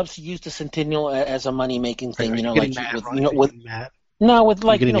 The clubs use the Centennial as a money making thing. Boca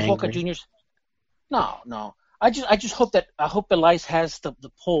Juniors. No. I just hope Peláez has the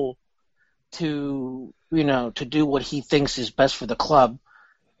pull to to do what he thinks is best for the club.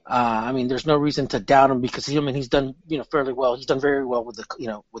 There's no reason to doubt him because he's done fairly well. He's done very well with the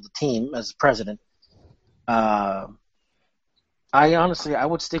team as president. I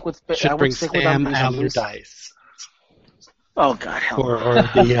would stick with. Should bring Sam Allardyce. Oh God, hell. Or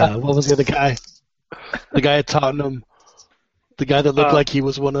the what was the other guy? The guy at Tottenham. The guy that looked like he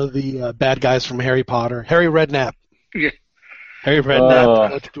was one of the bad guys from Harry Potter. Harry Redknapp. Yeah. Harry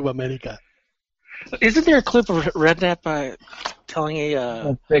Redknapp to America. Isn't there a clip of Redknapp telling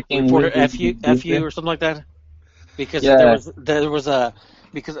a reporter F you or something like that? Because I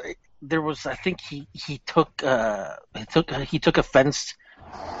think he took offense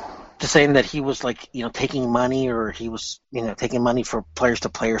to saying that he was taking money or he was taking money for players to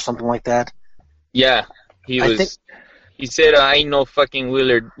play or something like that. Yeah, he was. He said, "I ain't no fucking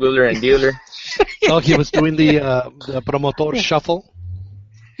wheeler and dealer." Oh, he was doing the promotor shuffle.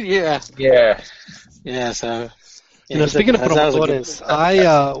 Yeah. So, speaking of promotores,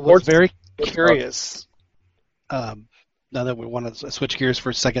 I was very curious. Now that we want to switch gears for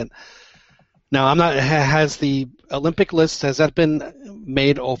a second. Now, I'm not. Has the Olympic list been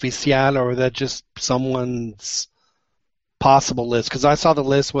made oficial, or is that just someone's possible list? Because I saw the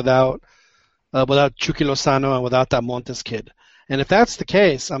list without Chucky Lozano and without that Montes kid. And if that's the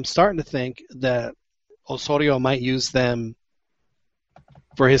case, I'm starting to think that Osorio might use them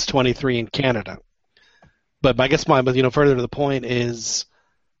for his 23 in Canada. But I guess further to the point is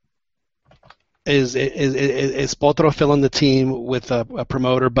Potro filling the team with a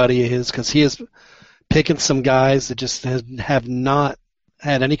promoter buddy of his, because he is picking some guys that just have not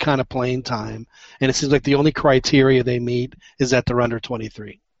had any kind of playing time, and it seems like the only criteria they meet is that they're under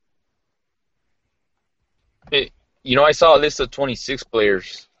 23. I saw a list of 26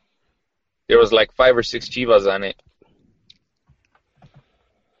 players. There was like 5 or 6 Chivas on it.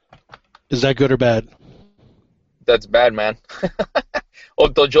 Is that good or bad? That's bad, man.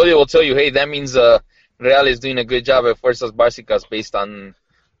 Otto Jolly will tell you, hey, that means Real is doing a good job at Fuerzas Básicas based on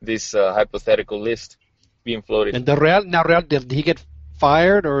this hypothetical list. being floated. And Real, did he get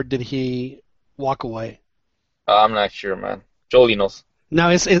fired or did he walk away? I'm not sure, man. Jolie knows. Now,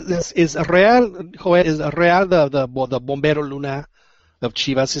 is Real, Joel, is Real the Bombero Luna of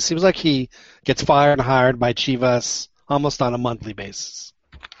Chivas? It seems like he gets fired and hired by Chivas almost on a monthly basis.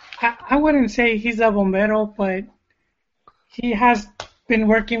 I wouldn't say he's a Bombero, but he has been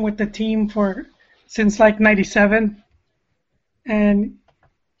working with the team since like '97, and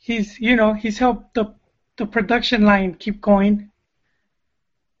he's helped the production line keep going.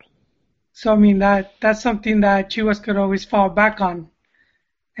 So I mean that's something that Chivas could always fall back on.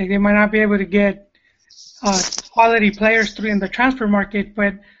 Like they might not be able to get quality players through in the transfer market,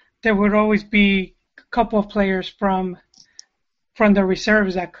 but there would always be a couple of players from the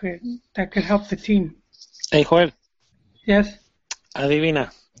reserves that could help the team. Hey, Joel. Yes.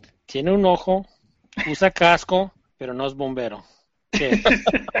 Adivina. Tiene un ojo, usa casco, pero no es bombero. ¿Qué?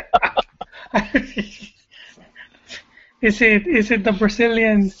 Is it the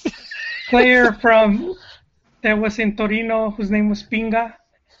Brazilian player that was in Torino whose name was Pinga?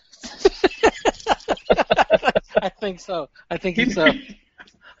 I think so. So.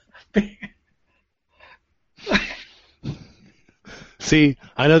 See,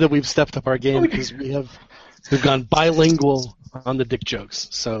 I know that we've stepped up our game because we've gone bilingual on the dick jokes.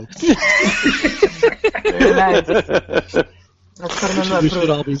 So Very nice. we should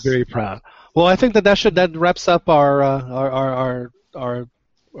all be very proud. Well, I think that wraps up our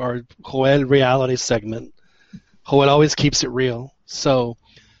Joel reality segment. Joel always keeps it real. So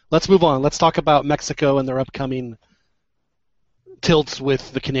let's move on. Let's talk about Mexico and their upcoming tilts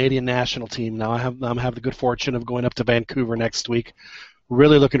with the Canadian national team. Now, I have the good fortune of going up to Vancouver next week.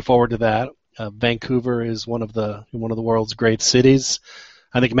 Really looking forward to that. Vancouver is one of the world's great cities.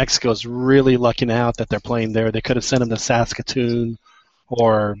 I think Mexico is really lucking out that they're playing there. They could have sent them to Saskatoon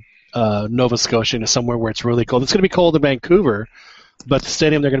or Nova Scotia, somewhere where it's really cold. It's going to be cold in Vancouver, but the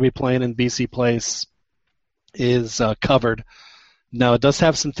stadium they're going to be playing in, BC Place, is covered. Now, it does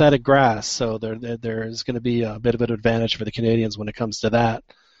have synthetic grass, so there's going to be a bit of an advantage for the Canadians when it comes to that.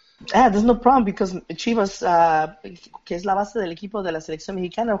 There's no problem because Chivas, que es la base del equipo de la selección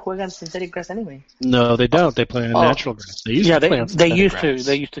mexicana, juegan synthetic grass anyway. No, they don't. They play on natural grass. They used to play on synthetic grass.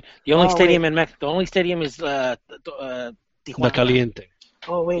 They used to. The only stadium in Mexico. The only stadium is Tijuana. La Caliente.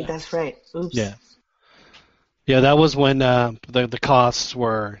 Oh wait, that's right. Oops. Yeah, that was when the costs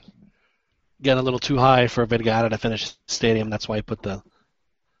were getting a little too high for Vergara to finish the stadium. That's why he put the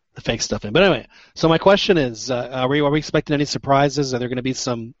fake stuff in. But anyway, so my question is, are we expecting any surprises? Are there going to be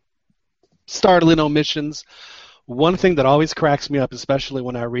some startling omissions? One thing that always cracks me up, especially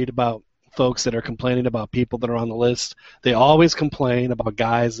when I read about folks that are complaining about people that are on the list, they always complain about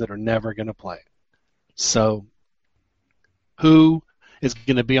guys that are never going to play. So who is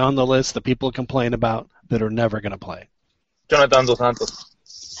going to be on the list that people complain about that are never going to play? Jonathan Dos Santos.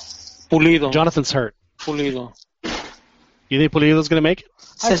 Pulido. Jonathan's hurt. Pulido. You think Pulido's going to make it?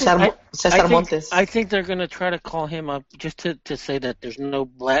 Cesar Montes. I think they're going to try to call him up just to say that there's no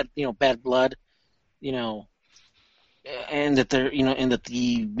bad blood, and that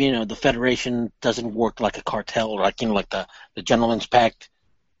the federation doesn't work like a cartel or like the gentleman's pact.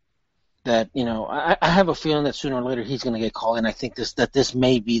 That I have a feeling that sooner or later he's going to get called, and I think this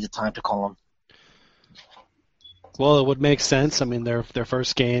may be the time to call him. Well, it would make sense. I mean, their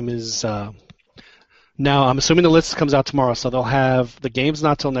first game is now. I'm assuming the list comes out tomorrow, so they'll have the game's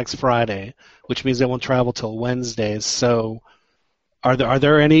not till next Friday, which means they won't travel till Wednesdays. So, are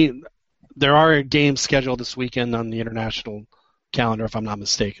there any? There are games scheduled this weekend on the international calendar, if I'm not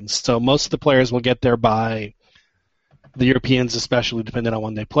mistaken. So most of the players will get there by. The Europeans, especially, depending on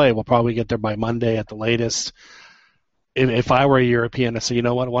when they play, will probably get there by Monday at the latest. If I were a European, I'd say, you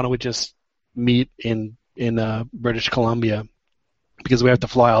know what? Why don't we just meet in British Columbia, because we have to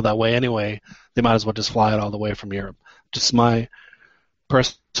fly all that way anyway. They might as well just fly it all the way from Europe. Just my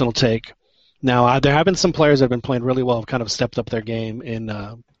personal take. Now, there have been some players that have been playing really well, have kind of stepped up their game.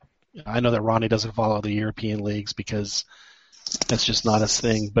 I know that Ronnie doesn't follow the European leagues because that's just not his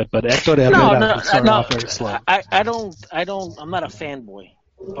thing. But Hector de Herrera started off very slow. I don't. I'm not a fanboy.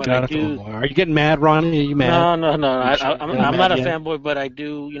 But I do. Are you getting mad, Ronnie? Are you mad? No. I'm not a fanboy, but I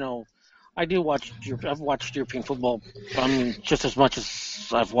do. I do watch. I've watched European football. I mean, just as much as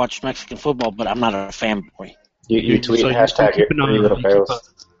I've watched Mexican football, but I'm not a fanboy. You tweet hashtag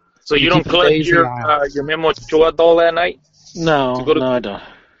So you don't collect your Memo Ochoa doll that night? No, I don't.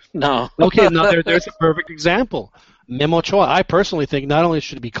 No. Okay, now there's a perfect example. Memo Ochoa, I personally think not only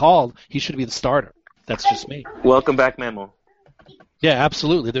should he be called, he should be the starter. That's just me. Welcome back, Memo. Yeah,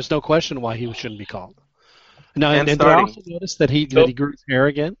 absolutely. There's no question why he shouldn't be called. Now, and I also noticed that he grew his hair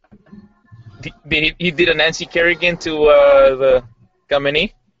again. he did a Nancy Kerrigan to the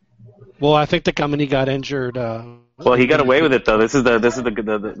Kameni? Well, I think the Kameni got injured. Well, he got away with it though. This is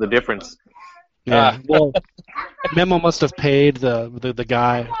the difference. Yeah. Well, Memo must have paid the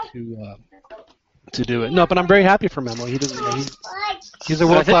guy to do it. No, but I'm very happy for Memo. He's a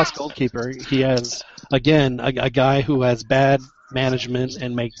world-class goalkeeper. He has, again, a guy who has bad management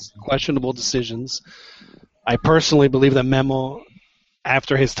and makes questionable decisions. I personally believe that Memo,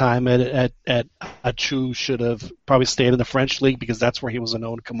 after his time at Achu, should have probably stayed in the French league because that's where he was a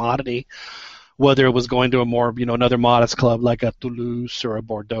known commodity. Whether it was going to a more, another modest club like a Toulouse or a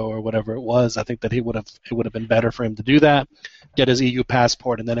Bordeaux or whatever it was, I think that it would have been better for him to do that, get his EU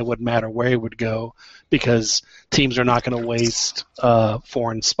passport, and then it wouldn't matter where he would go because teams are not going to waste a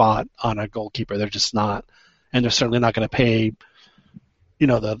foreign spot on a goalkeeper. They're just not, and they're certainly not going to pay,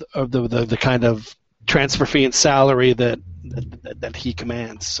 the kind of transfer fee and salary that he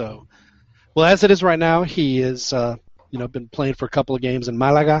commands. So, well, as it is right now, he is, been playing for a couple of games in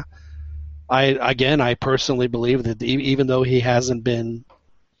Malaga. I personally believe that even though he hasn't been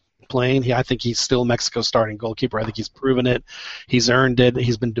playing, I think he's still Mexico's starting goalkeeper. I think he's proven it. He's earned it.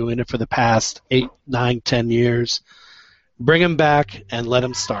 He's been doing it for the past 8, 9, 10 years. Bring him back and let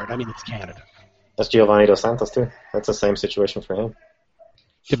him start. I mean, it's Canada. That's Giovanni Dos Santos, too. That's the same situation for him.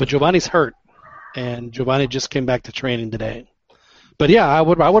 Yeah, but Giovanni's hurt, and Giovanni just came back to training today. But, yeah, I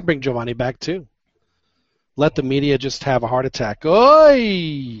would bring Giovanni back, too. Let the media just have a heart attack.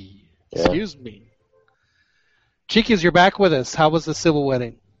 Oy! Yeah. Excuse me. Chiquis, you're back with us. How was the civil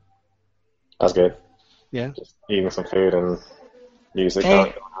wedding? That was good. Yeah? Just eating some food and music.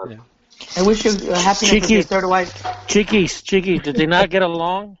 Hey. Yeah. I wish you happiness with your third wife. Chiquis, did they not get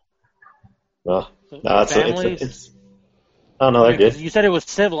along? No, it's oh, no, they're good. You said it was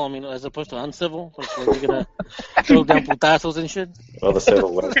civil, as opposed to uncivil? Like, you're going to throw down putazos and shit? Well, the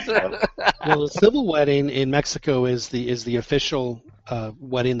civil wedding. Well, the civil wedding in Mexico is the official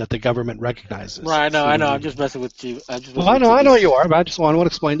wedding that the government recognizes. Right, I know. I'm just messing with you. I know you are, but I just want to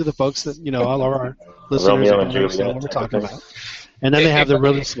explain to the folks that, all of our listeners know what we're talking about. And then they have the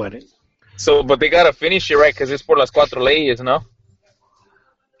release wedding. So, but they got to finish it, right, because it's por las cuatro leyes, no?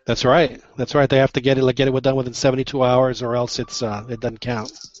 That's right. They have to get it done within 72 hours, or else it doesn't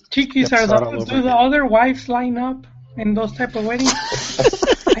count. Chiquis, do the other wives line up in those type of weddings?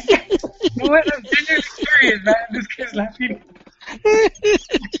 I'm genuinely curious, man. This kid's laughing.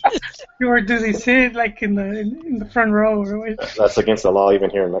 Or do they sit like in the front row? Or what? That's against the law even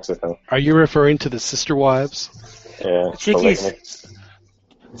here in Mexico. Are you referring to the sister wives? Yeah. Chiquis,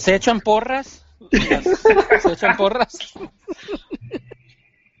 ¿se echan porras? ¿Se echan porras?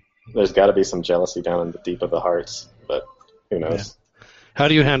 There's got to be some jealousy down in the deep of the hearts, but who knows? Yeah. How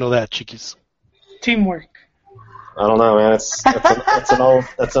do you handle that, Chiquis? Teamwork. I don't know, man.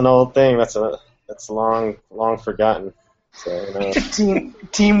 It's an old thing. That's long forgotten. So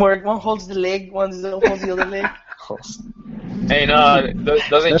teamwork. One holds the leg, one holds the other leg. Hey, no,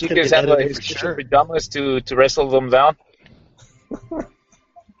 doesn't Chiquis have his pajamas to wrestle them down?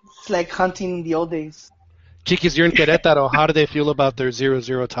 It's like hunting in the old days. Chiquis, you're in Querétaro. How did they feel about their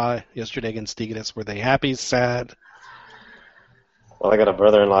 0-0 tie yesterday against Tigres? Were they happy, sad? Well, I got a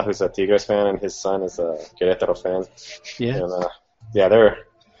brother-in-law who's a Tigres fan, and his son is a Querétaro fan. Yeah. And,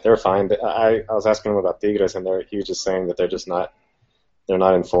 they were fine. I was asking him about Tigres, and he was just saying that they're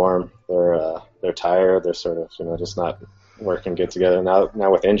not in form. They're tired. They're sort of just not working good together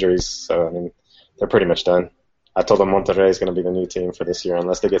now with injuries. So they're pretty much done. I told them Monterrey is going to be the new team for this year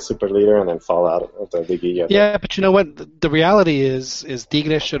unless they get super leader and then fall out of the Liguilla. Yeah, but you know what? The reality is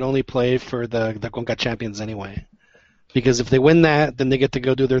Tigres should only play for the Conca Champions anyway. Because if they win that, then they get to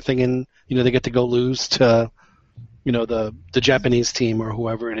go do their thing and they get to go lose to the Japanese team or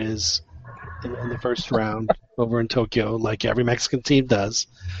whoever it is in the first round over in Tokyo, like every Mexican team does.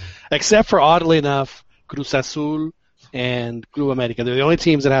 Except for, oddly enough, Cruz Azul and Club America. They're the only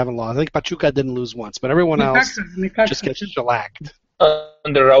teams that haven't lost. I think Pachuca didn't lose once, but everyone else just gets shellacked.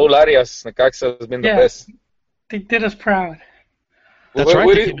 Under Raúl Arias, Necaxa has been the best. They did us proud. That's right,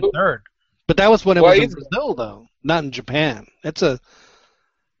 they came in third. But that was when it was in Brazil, though, not in Japan. That was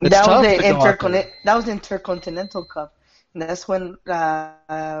the Intercontinental Cup. And that's when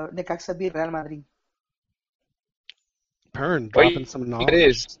Necaxa beat Real Madrid. Pern dropping some knowledge. It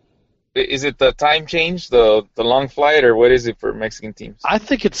is. Is it the time change, the long flight, or what is it for Mexican teams? I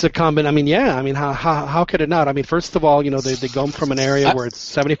think it's a combination. How could it not? First of all, they go from an area where it's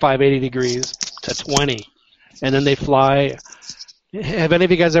 75, 80 degrees to 20, and then they fly. Have any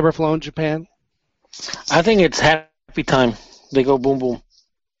of you guys ever flown Japan? I think it's happy time. They go boom, boom.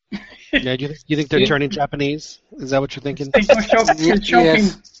 Yeah, you think they're turning Japanese? Is that what you're thinking? You're choking.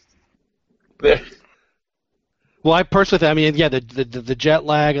 Yes. Well, I personally, the jet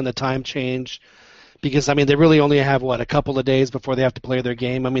lag and the time change, because they really only have a couple of days before they have to play their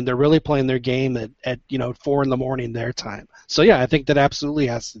game. They're really playing their game at 4 a.m. their time. So yeah, I think that absolutely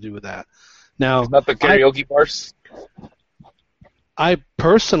has to do with that. Now, it's not the karaoke bars. I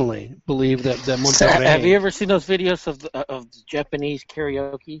personally believe that Monterrey. Have you ever seen those videos of the Japanese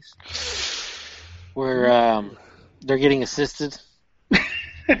karaoke's where they're getting assisted?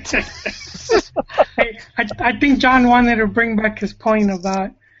 I think John wanted to bring back his point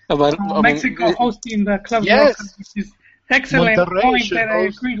about Mexico hosting the Club World Cup, which is excellent Monterrey point that I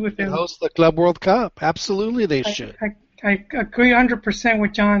agreed with him. Host the Club World Cup. Absolutely, they should. I agree 100%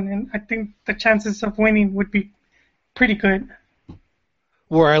 with John, and I think the chances of winning would be pretty good.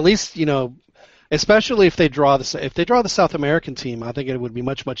 Or at least, especially if they draw the South American team, I think it would be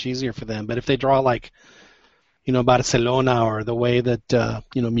much, much easier for them. But if they draw Barcelona or the way that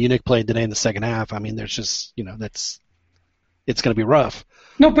Munich played today in the second half, there's just it's going to be rough.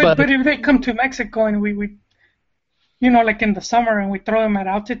 No, but if they come to Mexico and we like in the summer and we throw them at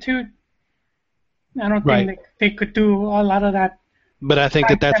altitude, I don't think they could do a lot of that. But I think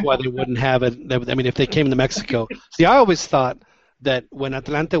that's why they wouldn't have it. If they came to Mexico, see, I always thought that when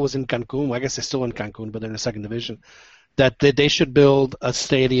Atlante was in Cancun, I guess they're still in Cancun, but they're in the second division, that they should build a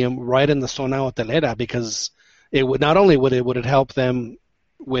stadium right in the zona hotelera, because it would not only would it help them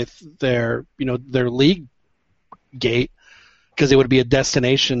with their league gate, because it would be a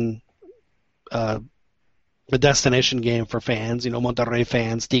destination game for fans, Monterrey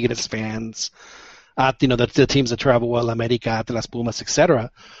fans, Tigres fans, the teams that travel well, America, Atlas, Pumas, etc.,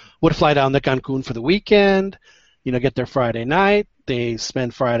 would fly down to Cancun for the weekend, get there Friday night. They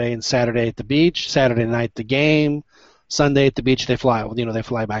spend Friday and Saturday at the beach. Saturday night the game. Sunday at the beach they fly. They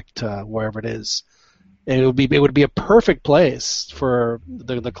fly back to wherever it is. And it would be a perfect place for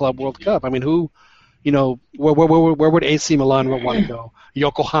the Club World Cup. Where would AC Milan want to go?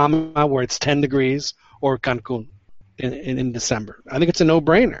 Yokohama, where it's 10 degrees, or Cancun in December? I think it's a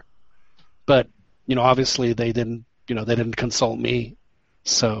no-brainer. But obviously they didn't consult me.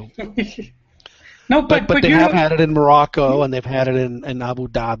 So. No, but they have had it in Morocco, and they've had it in Abu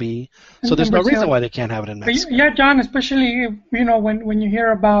Dhabi. So there's no reason why they can't have it in Mexico. Yeah, John, especially when you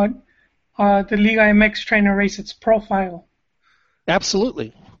hear about the Liga MX trying to raise its profile.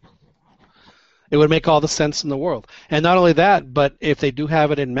 Absolutely. It would make all the sense in the world. And not only that, but if they do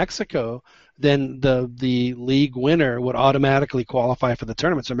have it in Mexico, then the league winner would automatically qualify for the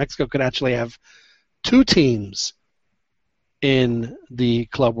tournament. So Mexico could actually have 2 teams in the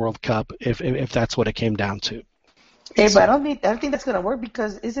Club World Cup if that's what it came down to. Hey, but I don't think that's gonna work,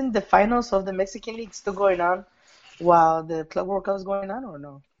 because isn't the finals of the Mexican League still going on while the Club World Cup is going on, or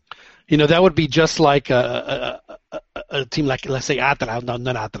no? That would be just like a team like, let's say, Atlas. No,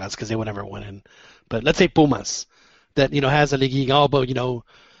 not Atlas, because they would never win in. But let's say Pumas, that has a Liguilla. Oh, but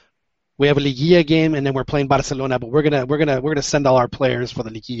we have a Liguilla game, and then we're playing Barcelona, but we're gonna send all our players for the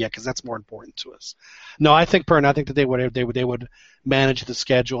Liguilla because that's more important to us. No, I think that they would manage the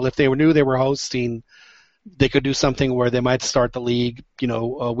schedule. If they knew they were hosting, they could do something where they might start the league,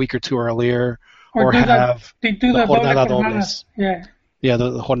 a week or 2 earlier, or have the jornada dobles. Yeah,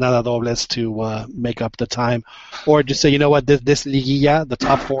 the jornada dobles to make up the time, or just say, this Liguilla, the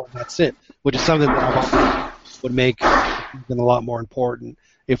top 4, that's it, which is something that would make it a lot more important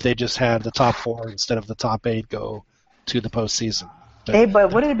if they just had the top 4 instead of the top 8 go to the postseason.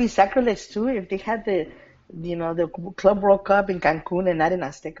 But wouldn't it be sacrilege too if they had the Club World Cup in Cancun and not in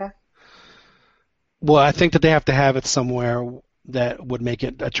Azteca? Well, I think that they have to have it somewhere that would make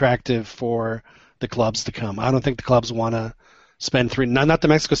it attractive for the clubs to come. I don't think the clubs want to spend not that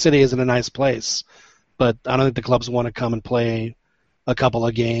Mexico City isn't a nice place, but I don't think the clubs want to come and play a couple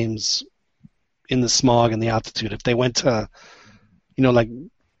of games in the smog and the altitude. If they went to, like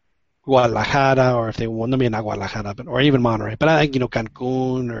Guadalajara, or if they want, maybe not Guadalajara, or even Monterrey, but I think,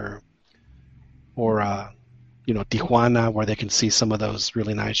 Cancun or Tijuana, where they can see some of those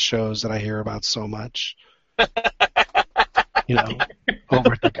really nice shows that I hear about so much. Over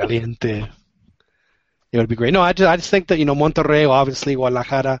the Caliente. It would be great. No, I just think that, Monterrey, obviously,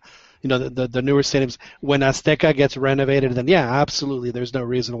 Guadalajara, the newer stadiums, when Azteca gets renovated, then yeah, absolutely, there's no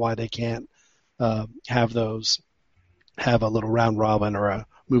reason why they can't have a little round robin or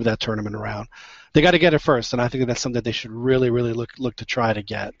move that tournament around. They got to get it first, and I think that's something they should really, really look to try to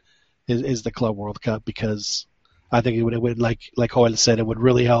get is the Club World Cup, because I think it would like Joel said, it would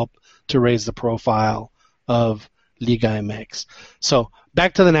really help to raise the profile of Liga MX. So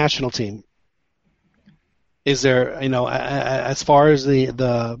back to the national team. Is there, as far as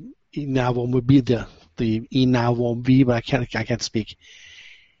the inamovible, I can't speak.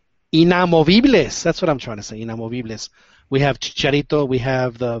 inamovibles. That's what I'm trying to say. Inamovibles. We have Chicharito. We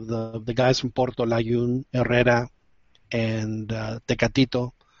have the guys from Porto, Layun, Herrera, and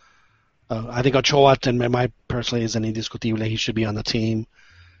Tecatito. I think Ochoa, in my personally, is an indiscutible. He should be on the team.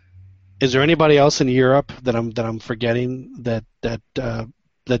 Is there anybody else in Europe that I'm forgetting that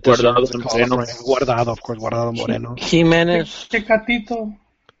deserves a call? Guardado, of course. Guardado, Moreno. Jimenez. Tecatito.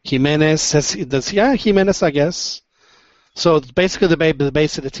 Jimenez. Jimenez, I guess. So basically, the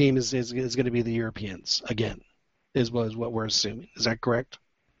base of the team is going to be the Europeans again. Is what we're assuming. Is that correct?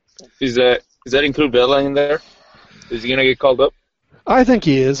 Does that include Vela in there? Is he going to get called up? I think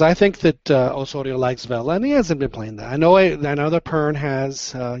he is. I think that Osorio likes Vela, and he hasn't been playing that. I know that Pern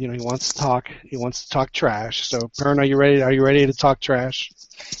has. He wants to talk. He wants to talk trash. So Pern, are you ready? Are you ready to talk trash?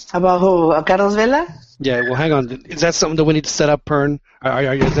 About who? Carlos Vela? Yeah. Well, hang on. Is that something that we need to set up, Pern?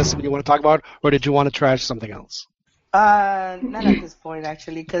 Is that something you want to talk about, or did you want to trash something else? Not at this point,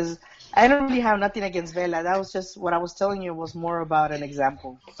 actually, because I don't really have nothing against Vela. That was just what I was telling you was more about an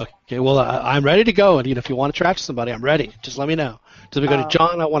example. Okay, well, I'm ready to go, and if you want to trash somebody, I'm ready. Just let me know. So we go to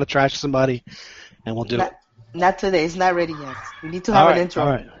John, I want to trash somebody, and we'll do it. Not today. It's not ready yet. We need to have an intro. All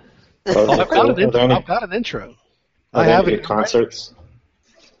right. I've got an intro. I have it. Concerts.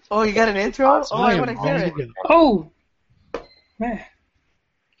 Oh, you got an intro? Oh, I want to hear it. Oh, man.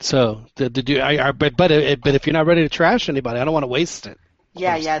 So, but if you're not ready to trash anybody, I don't want to waste it.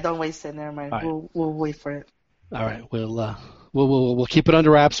 Yeah, don't waste it. Never mind. Right. We'll wait for it. All right, we'll keep it under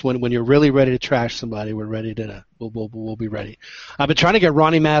wraps. When you're really ready to trash somebody, we're ready to. We'll be ready. I've been trying to get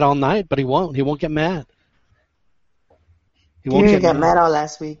Ronnie mad all night, but he won't. He won't get mad. He got mad all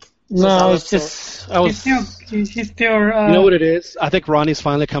last week. No, it's just He's still. You know what it is? I think Ronnie's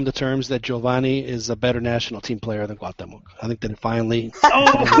finally come to terms that Giovanni is a better national team player than Cuauhtemoc. I think that it finally.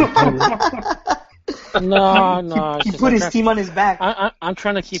 No. He put his team on his back. I'm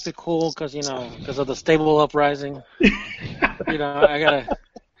trying to keep it cool because of the stable uprising. I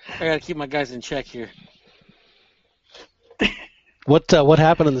gotta keep my guys in check here. What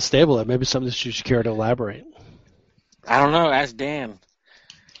happened in the stable? Maybe something that you should care to elaborate. I don't know. Ask Dan.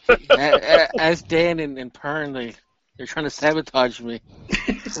 Ask Dan and Pern. They're trying to sabotage me.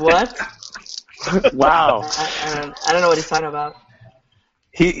 What? Wow. I don't know what he's talking about.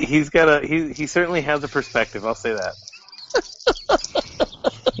 He certainly has a perspective. I'll say that.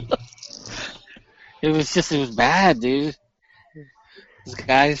 It was bad, dude. These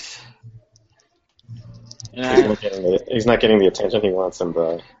guys. He's not getting the attention he wants in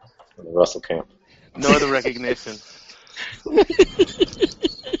the Russell camp. No other recognition.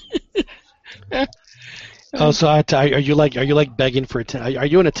 Oh, so are you like begging for attention? Are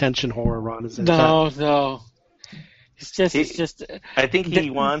you an attention whore, Ron? No. It's just. I think he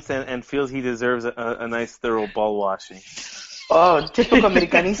wants and feels he deserves a nice, thorough ball washing. Oh, typical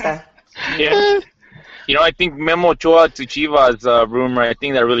Americanista. Yeah. I think Memo Ochoa to Chivas rumor. I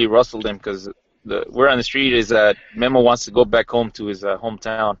think that really rustled him because the word on the street is that Memo wants to go back home to his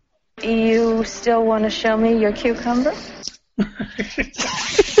hometown. You still want to show me your cucumber?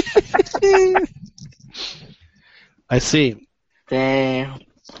 I see. Damn.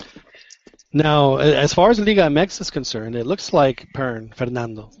 Now, as far as Liga MX is concerned, it looks like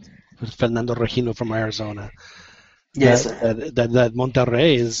Fernando Regino from Arizona. Yes. That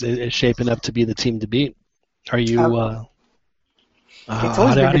Monterrey is shaping up to be the team to beat. Are you?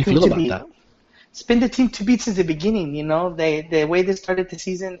 How do you feel about that? It's been the team to beat since the beginning. The way they started the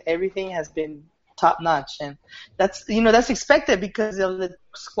season, everything has been top notch, and that's expected because of the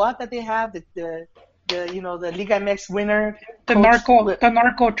squad that they have. The Liga MX winner, the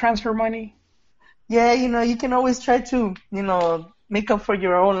narco transfer money. Yeah, you can always try to make up for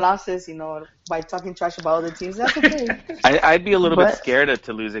your own losses, by talking trash about other teams. That's okay. I'd be a little bit scared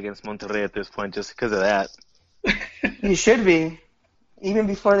to lose against Monterrey at this point just because of that. You should be, even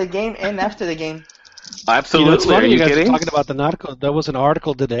before the game and after the game. Absolutely. It's funny Are you guys kidding? are talking about the narco. There was an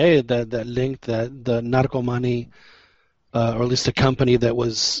article today that linked that the narco money, or at least a company that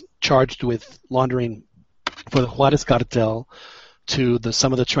was charged with laundering for the Juarez cartel, to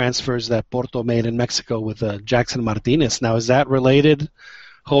some of the transfers that Porto made in Mexico with Jackson Martinez. Now, is that related,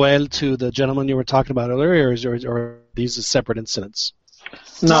 Joel, to the gentleman you were talking about earlier, or are these separate incidents?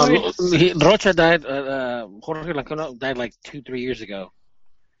 No, Rocha died. Jorge Blanco died like 2-3 years ago.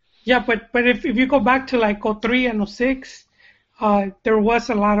 Yeah, but if you go back to like 03 and 06, there was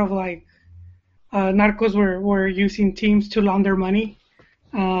a lot of narcos were using teams to launder money.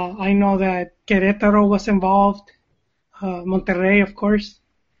 I know that Querétaro was involved, Monterrey, of course.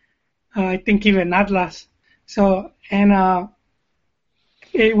 I think even Atlas. So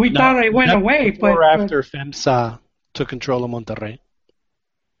we thought it went away, but after FEMSA took control of Monterrey.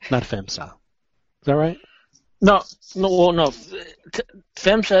 not FEMSA. Is that right? No.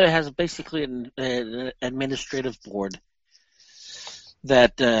 FEMSA has basically an administrative board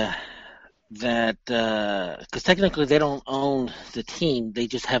that because technically they don't own the team. They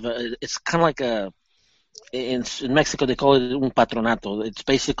just have it's kind of like in Mexico they call it un patronato. It's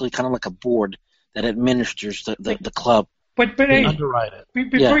basically kind of like a board that administers the club. But They underwrite it.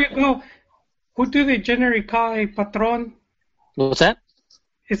 Before you go, who do they generally call a patron? What's that?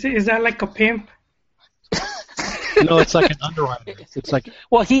 Is that like a pimp? No, it's like an underwriter. It's like the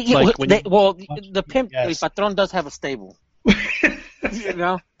pimp, Yes. the patron does have a stable. You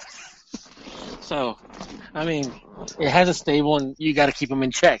know. So, I mean, it has a stable, and you got to keep them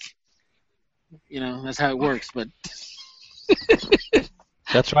in check. You know, that's how it works. But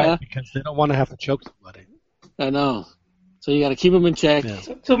that's right, because they don't want to have to choke somebody. I know. So you got to keep them in check. Yeah.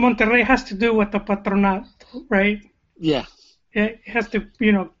 So Monterrey has to do with the patronato, right? Yeah. It has to,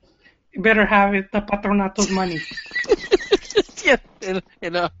 it better have the patronato's money. Yeah,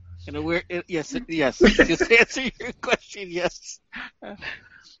 in a weird, yes. Just to answer your question, yes.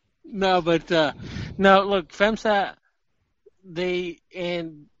 No, but no. Look, FEMSA,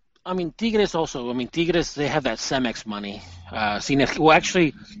 Tigres also. Tigres, they have that Cemex money.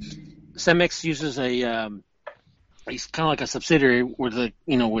 Actually, Cemex uses it's kind of like a subsidiary where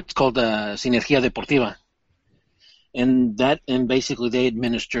what's called Sinergia Deportiva, and basically they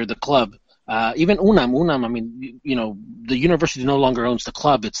administer the club. Even UNAM, the university no longer owns the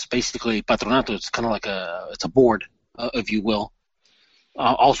club. It's basically patronato. It's kind of like it's a board, if you will.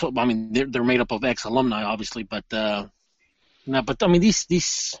 Also, they're made up of ex-alumni, obviously, but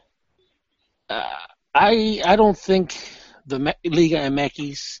these I don't think the Liga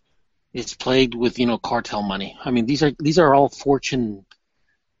MX is plagued with cartel money. These are all Fortune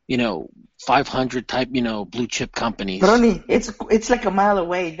 500 type blue chip companies. Ronnie, it's like a mile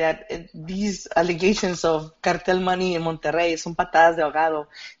away that these allegations of cartel money in Monterrey son patadas de ahogado.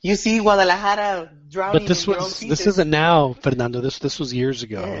 You see Guadalajara drowning. But this isn't now, Fernando. This was years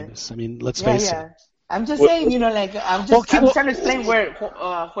ago. Yeah. Let's face it. I'm just saying, I'm trying to explain where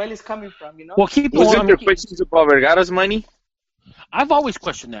Joel is coming from, Well, keep Wasn't there questions about Vergara's money? I've always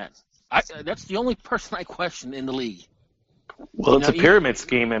questioned that. That's the only person I question in the league. Well, it's a pyramid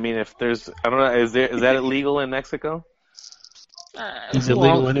scheme. If there's, I don't know, is that illegal in Mexico? Is it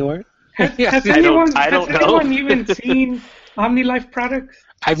legal anywhere? Has anyone even seen OmniLife products?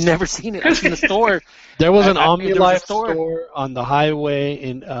 I've never seen it. I've seen the store. There was an OmniLife store on the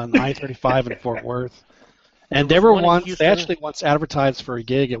highway on I-35 in Fort Worth, and they actually once advertised for a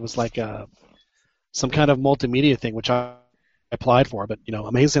gig. It was like some kind of multimedia thing, which I applied for, but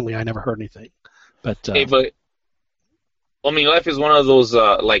amazingly, I never heard anything. But OmniLife is one of those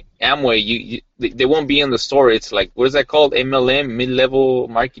like Amway. They won't be in the store. It's like, what is that called? MLM, mid-level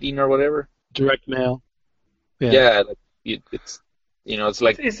marketing or whatever. Direct mail. Yeah, it's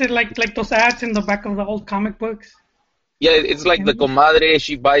like. Is it like those ads in the back of the old comic books? Yeah, it's like the comadre.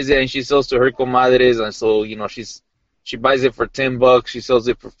 She buys it and she sells to her comadres, and so she buys it for $10. She sells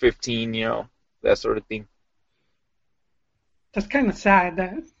it for $15. That sort of thing. That's kind of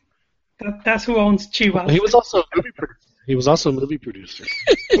sad. That's who owns Chivas. He was also a movie producer.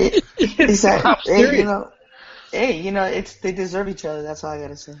 They deserve each other. That's all I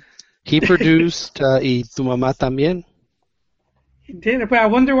gotta say. He produced Y Tu Mamá También. He did, but I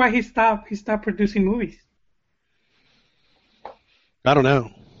wonder why he stopped. He stopped producing movies. I don't know.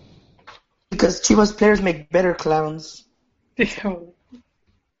 Because Chivas players make better clowns.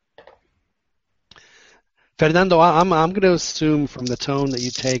 Fernando, I'm going to assume from the tone that you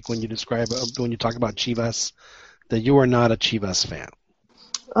take when you talk about Chivas that you are not a Chivas fan.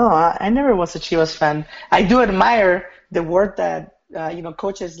 Oh, I never was a Chivas fan. I do admire the work that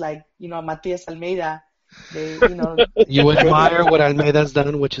coaches like Matias Almeida. You admire what Almeida's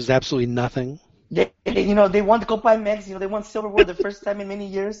done, which is absolutely nothing. They won the Copa MX. They won silverware the first time in many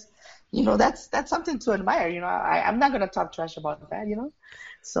years. That's something to admire. I'm not gonna talk trash about that.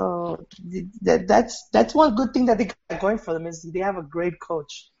 So that's one good thing that they got going for them is they have a great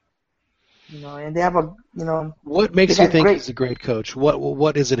coach. And they have What makes you think he's a great coach?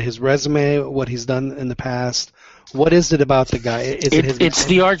 What is it? His resume? What he's done in the past? What is it about the guy? It's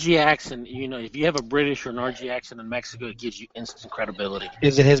the RG accent. If you have a British or an RG accent in Mexico, it gives you instant credibility.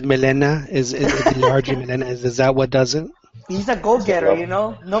 Is it his melena? Is it the RG melena? Is that what does it? He's a go-getter, he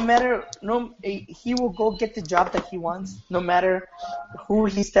will go get the job that he wants, no matter who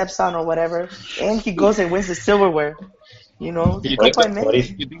he steps on or whatever, and he goes and wins the silverware. You think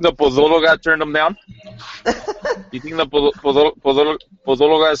the Pozzolo got turned him down? You think the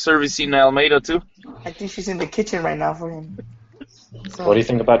Pozzolo got servicing Almeida too? I think she's in the kitchen right now for him. So, What do you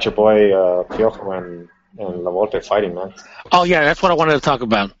think about your boy Piojo and La Volpe fighting, man? Oh yeah, that's what I wanted to talk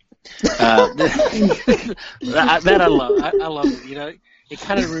about. That I love. I love it. You know, it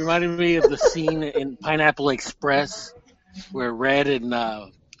kind of reminded me of the scene in Pineapple Express where Red and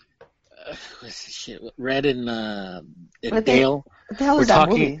Dale what the hell were is that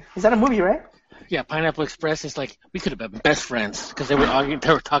talking. movie? Is that a movie, right? Yeah, Pineapple Express. It's like we could have been best friends because they were arguing.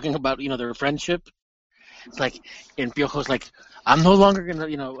 They were talking about their friendship. It's like, and Piojo's like, I'm no longer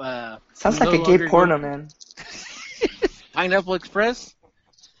gonna Sounds I'm like no a gay longer porno, gonna- man. Pineapple Express.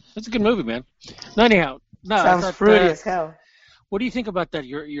 That's a good movie, man. No, anyhow, no. I Sounds thought, fruity as hell. What do you think about that?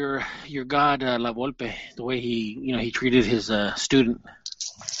 Your god La Volpe, the way he treated his student.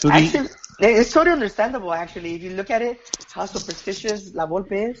 Who do you- Actually, it's totally understandable. Actually, if you look at it, how superstitious La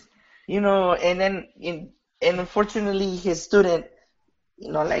Volpe is, and then and unfortunately his student,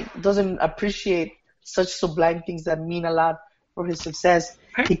 doesn't appreciate such sublime things that mean a lot for his success.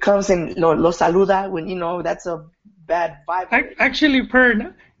 He comes and lo saluda when that's a bad vibe. Actually,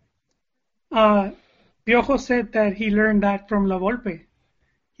 Piojo said that he learned that from La Volpe.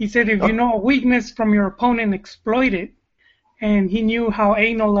 He said if you know a weakness from your opponent, exploit it. And he knew how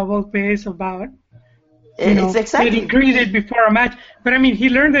anal La Volpe is about It's exactly. getting greeted before a match. But I mean, he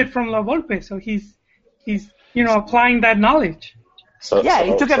learned it from La Volpe, so he's applying that knowledge.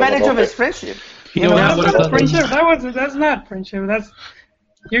 He took advantage of his friendship. That's not friendship. That's not friendship. That's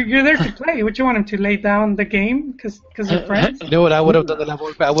you're there to play. What you want him to lay down the game because they're friends? You know what I would have done to La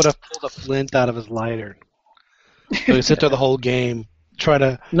Volpe? I would have pulled a flint out of his lighter. So he sit there the whole game, try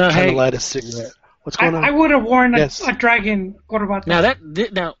to light a cigarette. What's going on? I would have worn a dragon corbata.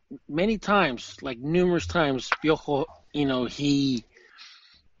 Now many times, like numerous times, Piojo, he,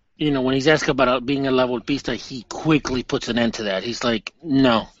 when he's asked about being a La Volpista, he quickly puts an end to that. He's like,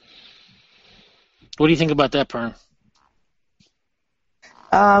 no. What do you think about that, Pern?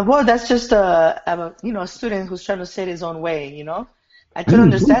 Well, that's just a student who's trying to set his own way. I could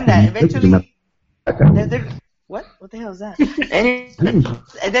understand that. Eventually, what the hell is that?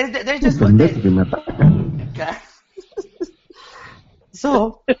 They're just God.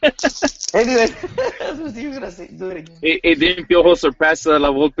 So, anyway, you were gonna do it again. Hey, didn't Piojo surpass La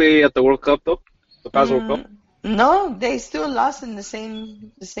Volpe at the World Cup though? The past World Cup? No, they still lost in the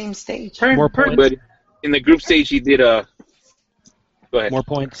same stage. More points. But in the group stage, he did Go ahead. More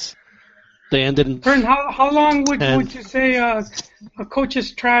points. They ended in. Pern, how long would you say a coach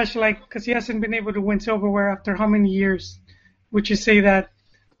is trash? Because he hasn't been able to win silverware after how many years? Would you say that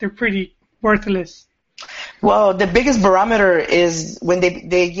they're pretty worthless? Well, the biggest barometer is when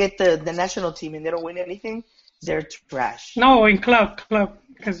they get the national team and they don't win anything, they're trash. No, in club.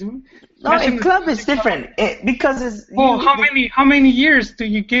 In club it's different because it's. Oh, how many years do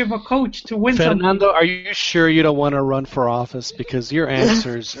you give a coach to win something? Fernando, are you sure you don't want to run for office? Because your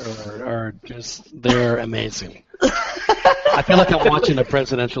answers are they're amazing. I feel like I'm watching a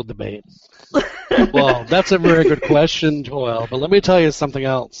presidential debate. Well, that's a very good question, Joel. But let me tell you something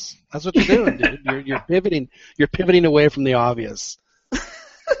else. That's what you're doing, dude. You're pivoting. You're pivoting away from the obvious.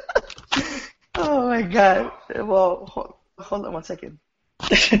 Oh my God. Well, hold on one second.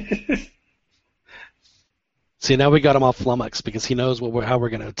 See, now we got him all flummoxed because he knows how we're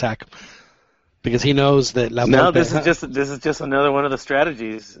going to attack him. Because he knows that La Volpe. No, this is just another one of the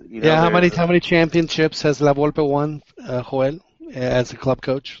strategies. How many championships has La Volpe won, Joel, as a club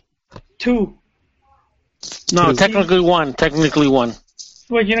coach? 2. No, technically one.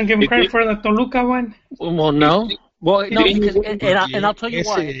 Well, you don't give him credit for the Toluca one? Well, no. Well, no, and I'll tell you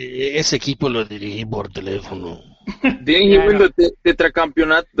why. Ese equipo lo dirigí por teléfono. Didn't he win the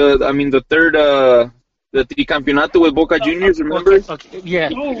tetracampeonato? The third, the tricampeonato with Boca Juniors. Remember? Okay, yeah.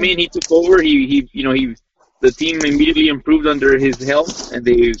 I mean, he took over. The team immediately improved under his helm, and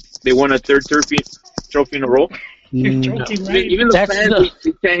they won a third trophy in a row. You're joking, right? Even the fans,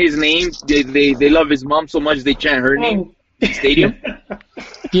 they chant his name. They love his mom so much they chant her name in the stadium.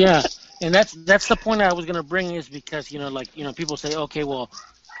 Yeah, and that's the point I was gonna bring is because people say, okay, well,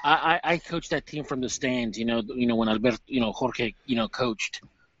 I coached that team from the stands, when Alberto, Jorge, coached,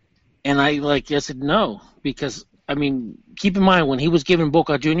 and I said no because I mean keep in mind when he was given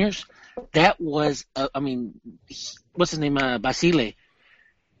Boca Juniors, that was what's his name, Basile.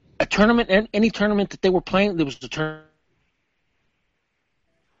 A tournament, any tournament that they were playing, there was a tournament.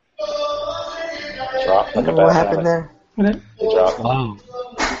 What happened there? Wow.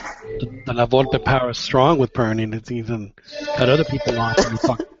 The La Volpe power is strong with Pernin. It's even cut other people off and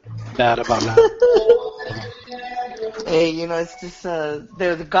talk bad about that. Hey, it's just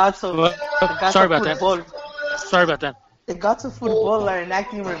they're the gods of Sorry about football. that. The gods of football are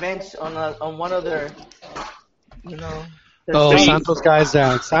enacting revenge on one of their, Oh, Santos guy's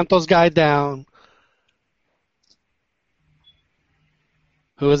down. Santos guy down.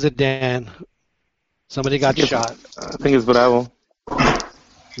 Who is it, Dan? Somebody got shot. I think it's Bravo.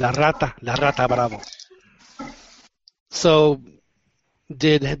 La Rata Bravo. So,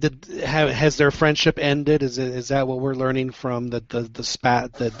 has their friendship ended? Is that what we're learning from the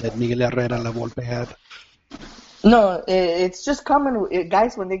spat that Miguel Herrera and La Volpe had? No, it's just common.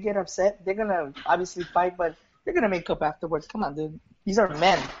 Guys, when they get upset, they're gonna obviously fight, but they're gonna make up afterwards. Come on, dude. These are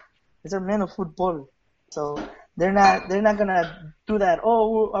men. These are men of football. So they're not gonna do that.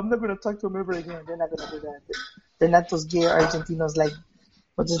 Oh, I'm never gonna talk to him ever again. They're not gonna do that. They're not those gay Argentinos like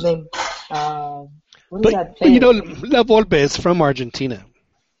what's his name? What is that? But you know, La Volpe is from Argentina.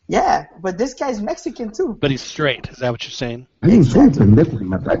 Yeah, but this guy's Mexican too. But he's straight. Is that what you're saying?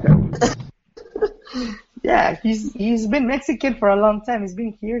 Yeah, he's been Mexican for a long time. He's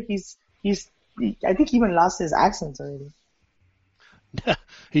been here. I think he even lost his accent already.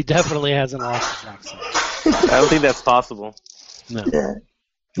 He definitely hasn't lost his accent. I don't think that's possible. No. Yeah.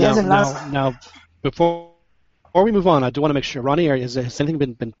 He hasn't lost. Now, before we move on, I do want to make sure, Ronnie, has anything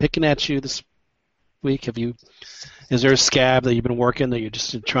been picking at you this week? Is there a scab that you've been working that you're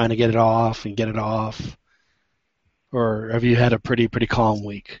just trying to get it off? Or have you had a pretty calm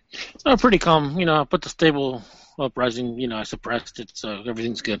week? Pretty calm. You know, I put the stable uprising. You know, I suppressed it, so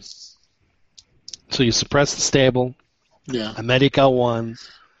everything's good. So you suppressed the stable. Yeah. America won.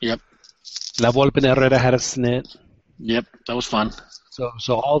 Yep. La Volpe and Herrera had a snit. Yep, that was fun.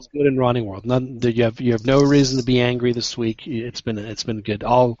 So all's good in Ronnie World. You have no reason to be angry this week. It's been good.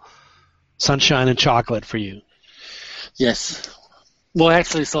 All sunshine and chocolate for you. Yes. Well,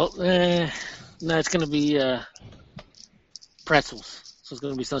 actually, no, it's gonna be pretzels. So it's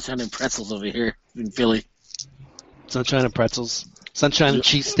gonna be sunshine and pretzels over here in Philly. Sunshine and pretzels. Sunshine and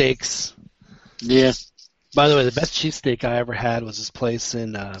cheesesteaks. Yeah. By the way, the best cheesesteak I ever had was this place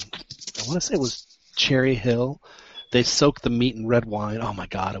in, I want to say it was Cherry Hill. They soaked the meat in red wine. Oh my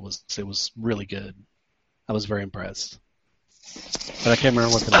God, it was really good. I was very impressed. But I can't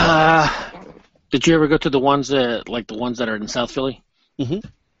remember what the name was. Did you ever go to the ones that are in South Philly? Mm-hmm.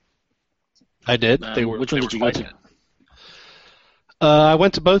 I did. Which one did you go to? I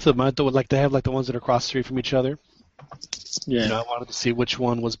went to both of them. I thought they have the ones that are across the street from each other. Yeah. You know, I wanted to see which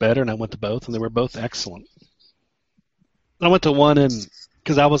one was better, and I went to both, and they were both excellent. I went to one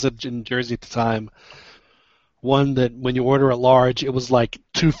because I was in Jersey at the time. One that when you order a large, it was like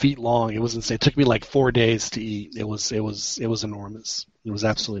 2 feet long. It was insane. It took me like 4 days to eat. It was enormous. It was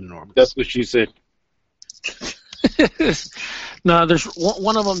absolutely enormous. That's what she said. No, there's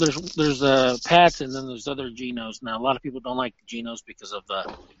one of them. There's Pat's, and then there's other Geno's. Now a lot of people don't like Geno's because of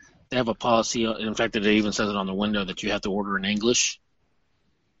they have a policy. In fact, it even says it on the window that you have to order in English,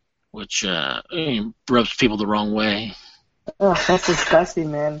 which rubs people the wrong way. Oh, that's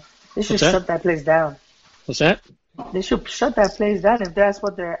disgusting, man. They should shut that place down. What's that? They should shut that place down if that's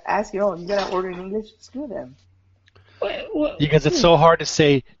what they're asking. Oh, you gotta order in English? Screw them. Because it's so hard to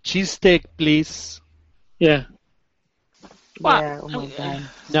say cheesesteak, please. Yeah. Yeah. Oh my God.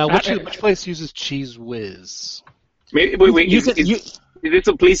 Now, which place uses Cheese Whiz? Wait. Is this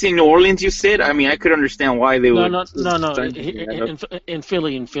a place in New Orleans? You said. I mean, I could understand why they would. No. In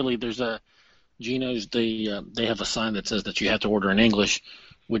Philly, there's a Geno's. They have a sign that says that you have to order in English.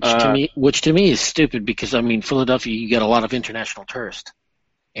 Which to me is stupid because, I mean, Philadelphia, you get a lot of international tourists.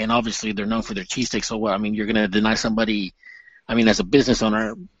 And obviously they're known for their cheesesteaks. So what? I mean, you're going to deny somebody, I mean, as a business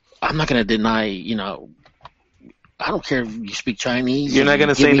owner, I'm not going to deny, I don't care if you speak Chinese. You're not going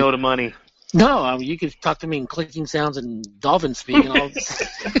to say no to money. No, I mean, you could talk to me in clicking sounds and dolphin speak, and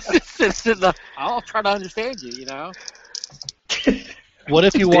I'll try to understand you, What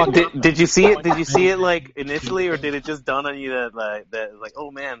if you walked? Did you see it? Did you see it like initially, or did it just dawn on you that like oh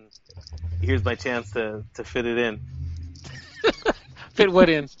man, here's my chance to fit it in? Fit what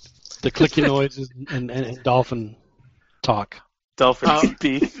in? The clicky noises and dolphin talk. Dolphin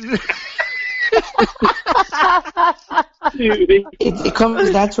speak. It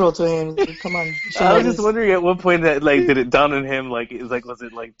comes natural to him. Come on. I was just wondering at what point that did it dawn on him was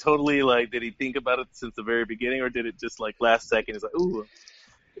it totally did he think about it since the very beginning, or did it just last second? It's like ooh.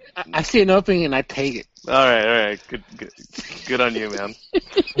 I see an opening and I take it. All right, good on you, man.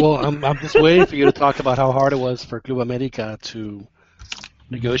 Well, I'm just waiting for you to talk about how hard it was for Club America to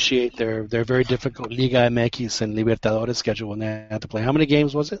negotiate their very difficult Liga MX and Libertadores schedule when they had to play. How many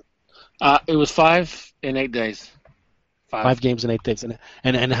games was it? It was 5 in 8 days. 5 games in 8 days,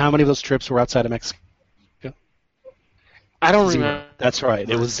 and how many of those trips were outside of Mexico? I don't 0. remember. That's right.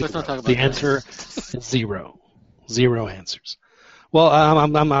 It was 0. Let's not talk about the that. answer is 0. 0 answers. Well,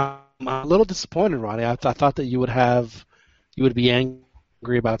 I'm a little disappointed, Ronnie. I thought that you would have you would be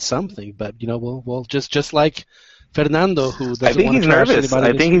angry about something. But we'll just like Fernando, who doesn't I think want he's to trash nervous.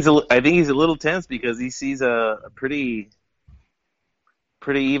 anybody. I think he's a little tense because he sees a pretty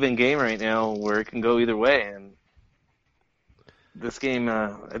even game right now where it can go either way, and this game,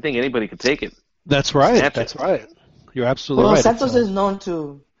 I think anybody could take it. That's right. That's right. You're absolutely right. Well, Santos is known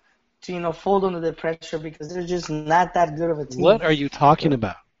to fold under the pressure because they're just not that good of a team. What are you talking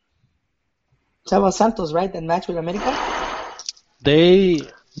about? It's about Santos, right? That match with America. The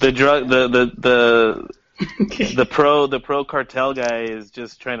pro cartel guy is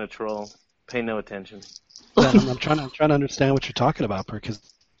just trying to troll. Pay no attention. I'm trying to understand what you're talking about, because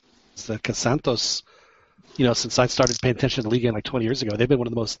Santos, since I started paying attention to the league like 20 years ago, they've been one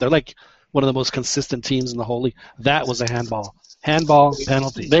of the most consistent teams in the whole league. That was a handball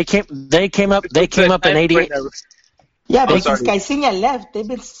penalty. They came up in 88. Yeah, because Caixinha left. They've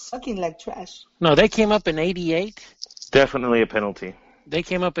been sucking like trash. No, they came up in 88. Definitely a penalty. They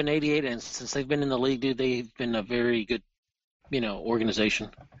came up in 88, and since they've been in the league, dude, they've been a very good, organization.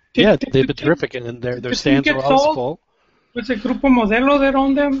 Yeah, they've been terrific, and their stands were always full. Was it Grupo Modelo that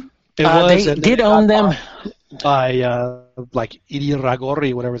owned them? It was. They did own them by like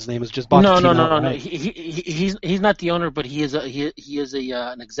Iragorri, whatever his name is. Just bought the team out, right? He's not the owner, but he is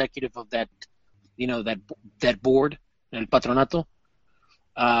an executive of that, that board, El Patronato.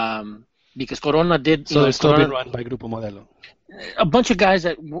 Because Corona did. So they're still being run by Grupo Modelo. A bunch of guys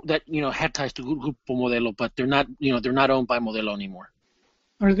that had ties to Grupo Modelo, but they're not owned by Modelo anymore.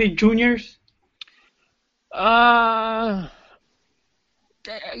 Are they juniors? I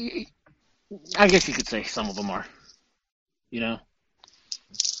guess you could say some of them are. Well,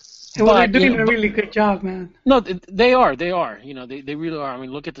 they're doing a really good job, man. No, they are. They really are. I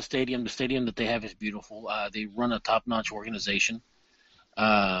mean, look at the stadium. The stadium that they have is beautiful. They run a top-notch organization.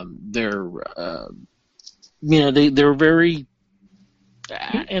 They're very,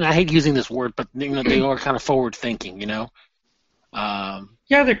 and I hate using this word, but they are kind of forward-thinking.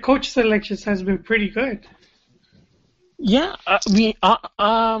 Yeah, their coach selections has been pretty good. Yeah, I mean,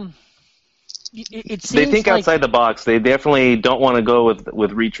 it seems they think outside the box. They definitely don't want to go with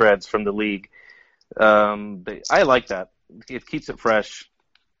retreads from the league. I like that. It keeps it fresh.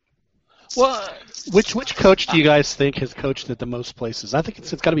 Well, which coach do you guys think has coached at the most places? I think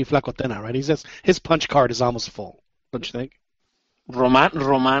it's got to be Flaco Tena, right? His punch card is almost full. Don't you think? Romano's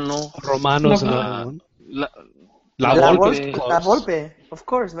another one. La Volpe, of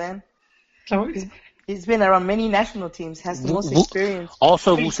course, man. He's been around many national teams, has the most experience.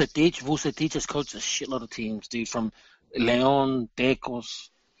 Also, Vucetich has coached a shitload of teams, dude, from León, Tecos.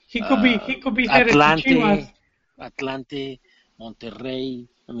 He could be headed to Chivas. Atlante, Monterrey.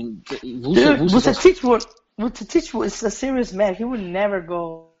 I mean, Vucetich was a serious man. He would never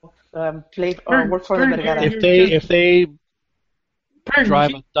go play or work for the Vergara. If they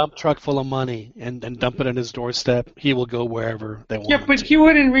drive a dump truck full of money and dump it on his doorstep, he will go wherever they want. Yeah, but he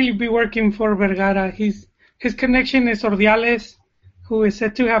wouldn't really be working for Vergara. His connection is Ordiales, who is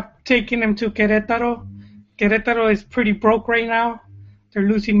said to have taken him to Querétaro. Querétaro is pretty broke right now. They're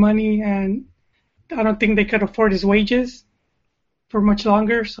losing money, and I don't think they could afford his wages for much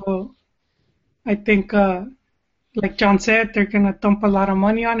longer. So I think, like John said, they're going to dump a lot of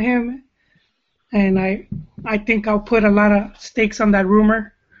money on him. And I think I'll put a lot of stakes on that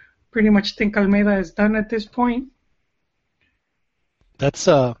rumor. Pretty much think Almeida is done at this point. That's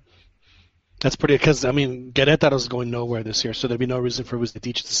pretty, because I mean Querétaro's going nowhere this year, so there'd be no reason for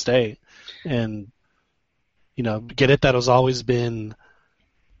Vucetich to stay. And Querétaro's always been.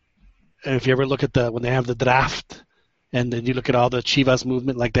 If you ever look at when they have the draft, and then you look at all the Chivas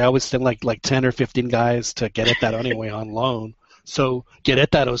movement, like they always send like 10 or 15 guys to Querétaro anyway on loan. So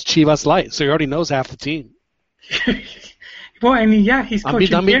Querétaro's Chivas light, so he already knows half the team. Well, and he's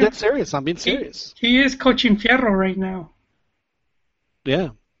coaching. I'm being dead serious. I'm being serious. He is coaching Fierro right now. Yeah.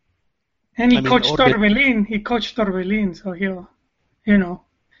 And he coached Torbellin. He coached Torbellin, so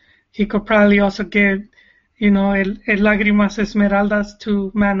he could probably also get, El Lágrimas Esmeraldas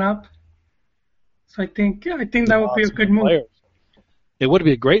to man up. So I think that would be a good move. Players. It would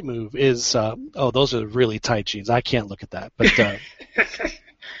be a great move. Those are really tight jeans. I can't look at that. But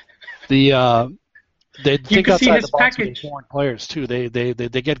they think outside the box with foreign players too. They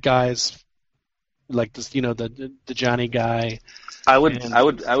get guys like this, the Johnny guy. I would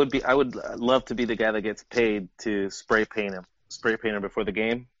love to be the guy that gets paid to spray paint him before the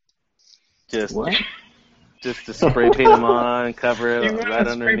game. Just to spray paint him on, cover it right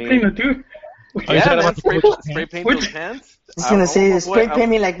underneath. Yeah, man, spray paint those pants. I was gonna say, spray paint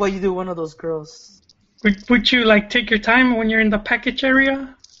me like what you do one of those girls. Would you take your time when you're in the package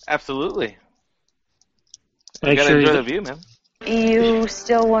area? Absolutely. You gotta enjoy the view, man. You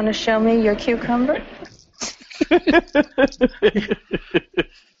still want to show me your cucumber?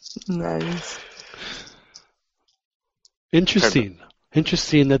 Nice. Interesting.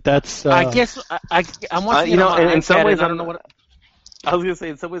 Interesting that's. I guess I'm watching. In some ways, I don't know what. I was gonna say,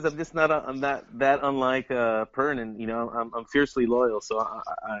 in some ways, I'm just not I'm that unlike Pern, and I'm fiercely loyal. So I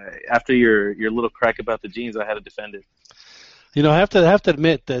after your little crack about the jeans, I had to defend it. I have to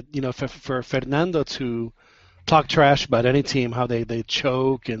admit that for Fernando to talk trash about any team, how they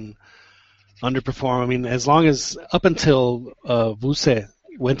choke and underperform. I mean, as long as up until Buse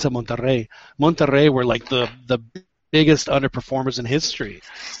went to Monterrey were like the biggest underperformers in history.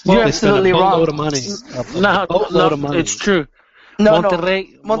 You're absolutely wrong. Boatload of money. Boatload of money. It's true.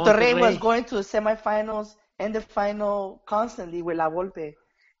 Monterrey was going to the semifinals and the final constantly with La Volpe.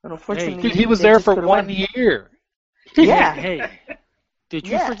 And unfortunately, he was there for 1 year. Yeah. Hey, did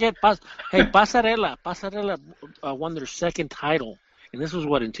you forget? Pasarela won their second title, and this was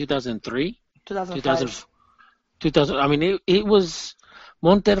what, in 2003? 2005. 2000. I mean, it was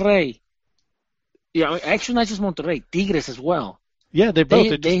Monterrey. Yeah, actually not just Monterrey, Tigres as well. Yeah, they're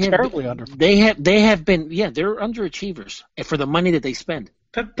terribly underperformed. They have been, they're underachievers for the money that they spend.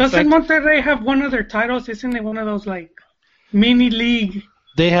 Doesn't Monterrey have one of their titles? Isn't it one of those like mini league?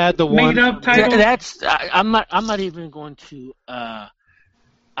 They had the one made up title. I'm not even going to.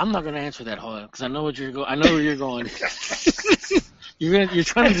 I'm not going to answer that, Hoyle, because I know what you're going. I know where you're going. You're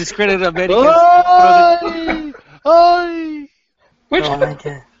trying to discredit America. Which?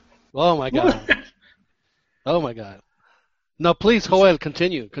 Oh my god. Oh my god. No, please, Joel,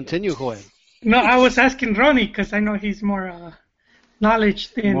 continue. Continue, Joel. No, I was asking Ronnie because I know he's more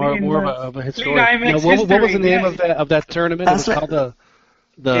knowledge in more of a historian. Now, what was the name of that tournament? It was called the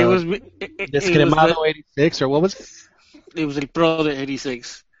Descremado 86, or what was it? It was El Pro de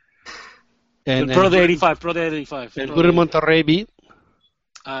 86. And Pro de 85. Pro de 85. And who did Monterrey beat?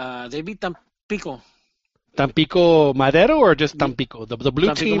 They beat Tampico. Tampico Madero or just Tampico? The blue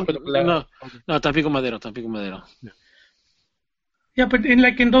Tampico, team? Or no, Tampico Madero. Yeah, but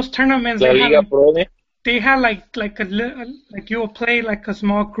in those tournaments, they had like you would play like a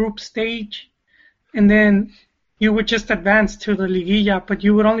small group stage, and then you would just advance to the Liguilla, but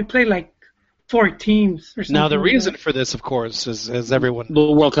you would only play like 4 teams or something. Now the reason for this, of course, is as everyone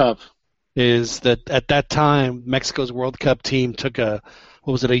the World Cup is that at that time Mexico's World Cup team took a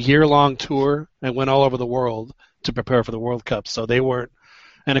year-long tour and went all over the world to prepare for the World Cup. So they weren't,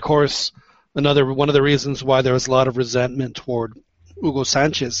 and of course one of the reasons why there was a lot of resentment toward Hugo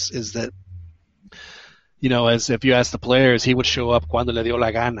Sanchez is that, as if you ask the players, he would show up cuando le dio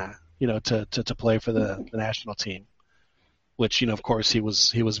la gana, to play for the national team, which, of course he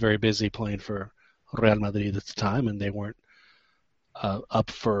was very busy playing for Real Madrid at the time, and they weren't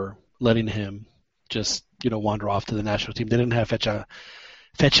up for letting him just, wander off to the national team. They didn't have fechas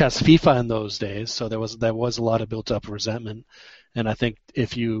FIFA in those days, so there was a lot of built-up resentment. And I think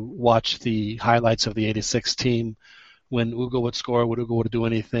if you watch the highlights of the 86 team, when Hugo would score, when Hugo would do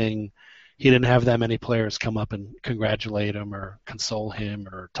anything, he didn't have that many players come up and congratulate him or console him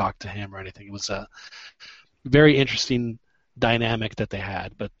or talk to him or anything. It was a very interesting dynamic that they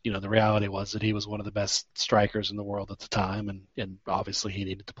had. But, the reality was that he was one of the best strikers in the world at the time, and obviously he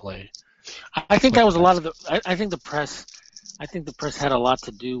needed to play. I think that was a lot of the. I think the press had a lot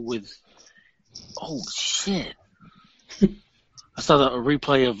to do with. Oh shit! I saw a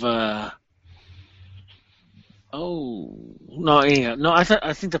replay of. I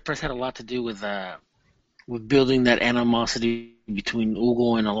think the press had a lot to do with building that animosity between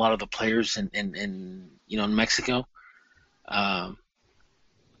Hugo and a lot of the players in Mexico.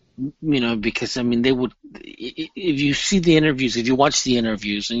 Because they would, if you see the interviews, if you watch the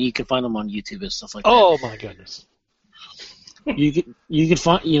interviews, and you can find them on YouTube and stuff like that. Oh my goodness! You could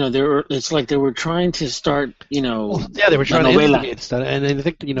find, it's like they were trying to start, they were trying to instigate stuff, and I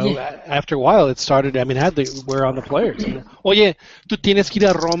think, after a while it started. I mean, had they were on the players. Oye, tú tienes que ir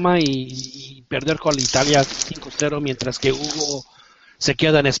a Roma y perder con Italia 5-0, mientras que Hugo se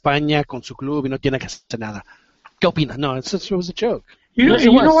queda en España con su club y no tiene que hacer nada. ¿Qué opinas? No, it was a joke. You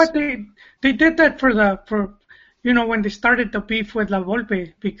know what, they did that for when they started the beef with La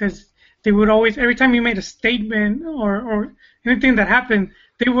Volpe, because they would always, every time he made a statement or anything that happened,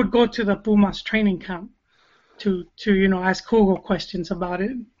 they would go to the Pumas training camp to ask Hugo questions about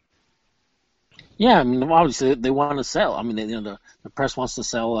it. Yeah, I mean, obviously they want to sell. I mean, the press wants to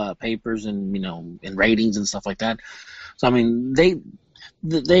sell papers and and ratings and stuff like that. So I mean,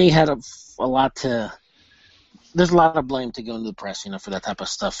 they had a lot to. There's a lot of blame to go into the press, for that type of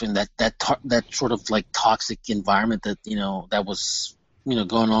stuff, and that sort of like toxic environment that that was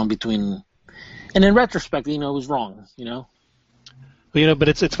going on between And in retrospect, it was wrong, Well, but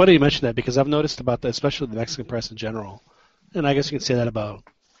it's funny you mention that because I've noticed about that, especially the Mexican press in general, and I guess you can say that about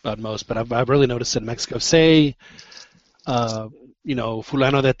most, but I've really noticed it in Mexico. Say,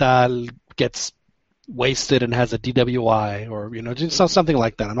 fulano de tal gets wasted and has a DWI, or just something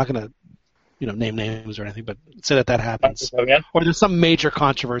like that. I'm not going to name names or anything, but say that happens, or there's some major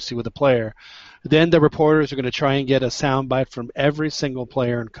controversy with a player. Then the reporters are going to try and get a soundbite from every single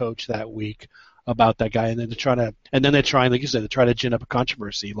player and coach that week about that guy, and then they're trying, like you said, to try to gin up a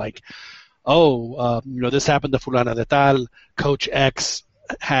controversy, like, this happened to fulano de tal, Coach X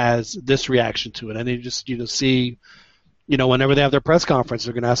has this reaction to it, and you just see, whenever they have their press conference,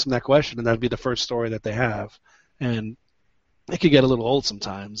 they're going to ask them that question, and that'll be the first story that they have, and it could get a little old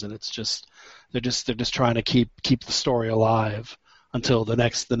sometimes, and it's just they're just trying to keep the story alive until the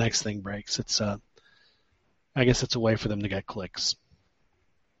next thing breaks. It's I guess it's a way for them to get clicks.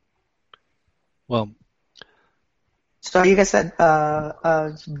 Well, so you guys said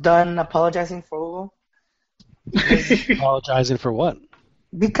done apologizing for Hugo? Apologizing for what?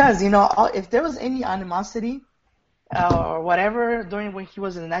 Because if there was any animosity or whatever during when he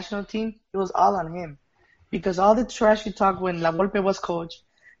was in the national team, it was all on him. Because all the trash he talked when La Volpe was coach,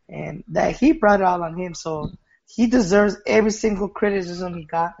 and that he brought it all on him. So he deserves every single criticism he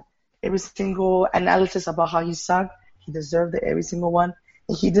got, every single analysis about how he sucked. He deserved it, every single one.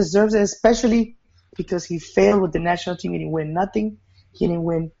 And he deserves it especially because he failed with the national team. He didn't win nothing. He didn't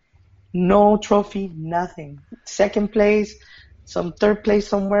win no trophy, nothing. Second place, some third place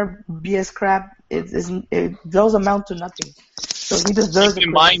somewhere, BS crap. Those amount to nothing. So he deserves Keep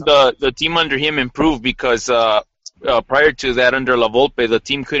in mind, the team under him improved because prior to that, under La Volpe, the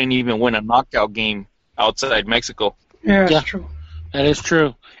team couldn't even win a knockout game outside Mexico. Yeah, that's true. That is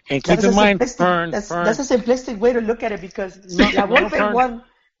true. And keep in mind, that's a simplistic way to look at it because La Volpe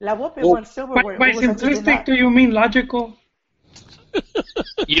won silverware. By simplistic, do you mean logical?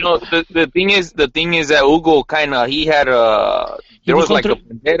 The thing is that Hugo he had there was like a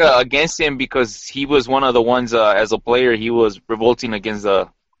vendetta against him because he was one of the ones as a player he was revolting against the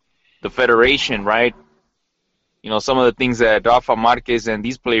federation, right? Some of the things that Rafa Marquez and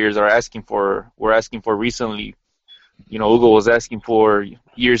these players were asking for recently. Hugo was asking for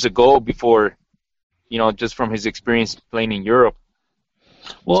years ago before, just from his experience playing in Europe.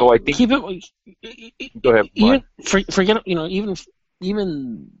 Well, so I think go ahead. Forget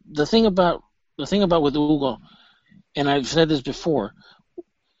even the thing about with Hugo, and I've said this before.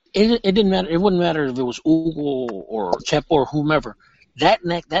 It didn't matter. It wouldn't matter if it was Hugo or Chepo or whomever.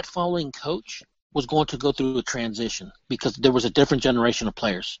 That following coach was going to go through a transition because there was a different generation of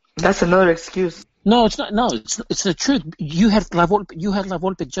players. That's another excuse. No, it's not. No, it's the truth. You had La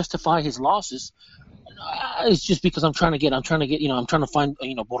Volpe justify his losses. It's just because I'm trying to find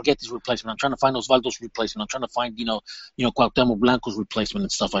Borghetti's replacement. I'm trying to find Osvaldo's replacement. I'm trying to find Cuauhtemoc Blanco's replacement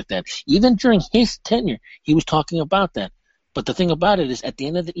and stuff like that. Even during his tenure, he was talking about that. But the thing about it is, at the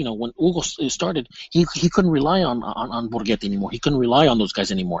end of when Hugo started, he couldn't rely on Borghetti anymore. He couldn't rely on those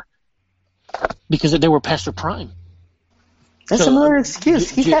guys anymore because they were past their prime. That's another excuse.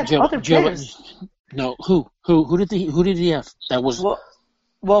 He had other players. No, who did he have? That was.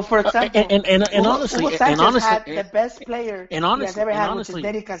 Well, for example, and honestly, Hugo Sanchez had the best player he has ever had, which is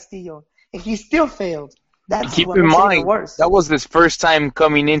Nery Castillo, and he still failed. Keep in mind, that was his first time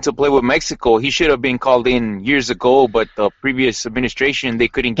coming in to play with Mexico. He should have been called in years ago, but the previous administration, they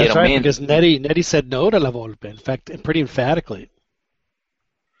couldn't get him in. Because Nery said no to La Volpe, in fact, pretty emphatically.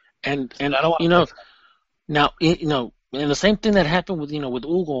 And I don't now and the same thing that happened with with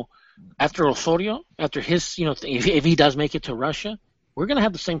Hugo after Osorio, after his if he does make it to Russia. We're gonna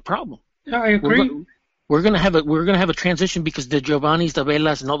have the same problem. Yeah, I agree. We're gonna have a transition because the Giovannis, the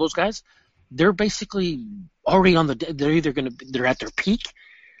Velas, and all those guys, they're basically already they're either they're at their peak,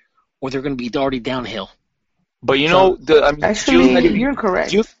 or they're gonna be already downhill. But actually, you're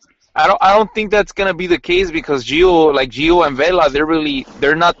correct. I don't think that's gonna be the case because Gio and Vela,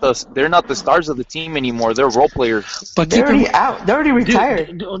 they're not the stars of the team anymore. They're role players. But they're already out. They're already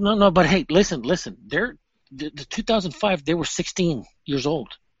retired. No. But hey, listen. They're the 2005. They were 16 years old.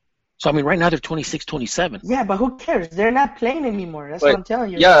 So I mean, right now they're 26, 27. Yeah, but who cares? They're not playing anymore. That's what I'm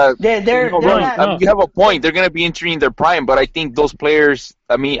telling you. Yeah, they're not. You have a point. They're gonna be entering their prime, but I think those players.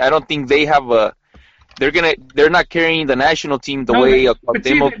 I don't think they have a. They're not carrying the national team the way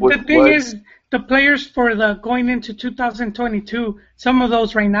Cuauhtemoc was. The thing is, the players for the going into 2022, some of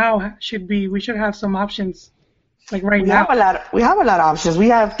those right now we should have some options. Like right now. We have a lot of options. We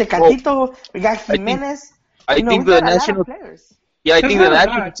have Tecatito, we got Jimenez. I think the national. Yeah, I think the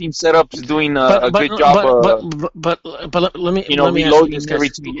national team setup is doing a good job. But let me reloading every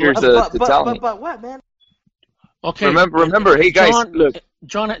 2 years the talent. But what, man? Okay. Remember, hey guys, look.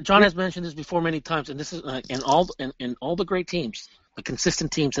 John has mentioned this before many times, and this is in all the great teams, the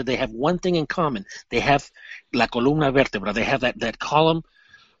consistent teams, that they have one thing in common. They have la columna vertebra. They have that column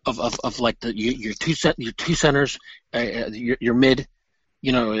of like your two centers, your mid,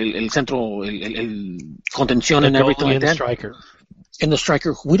 el centro, el contención, and everything like that. Striker. And the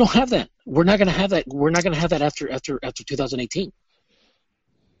striker, we don't have that. We're not going to have that. We're not going to have that after 2018.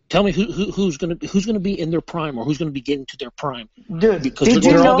 Tell me who's going to be in their prime, or who's going to be getting to their prime, dude? Because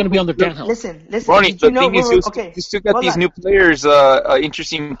they're all going to be on their downhill. Listen. Ronnie, the thing is, you still got these new players,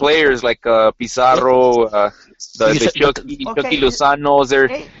 interesting players like Pizarro, the Chucky Lozano.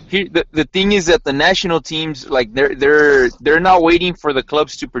 The thing is that the national teams, like they're not waiting for the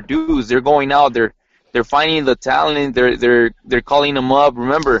clubs to produce. They're going out. They're finding the talent. They're calling them up.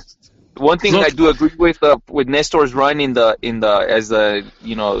 Remember. One thing I do agree with Nestor's run what was the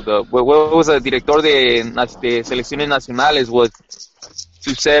director de selecciones nacionales, was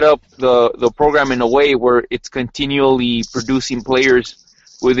to set up the program in a way where it's continually producing players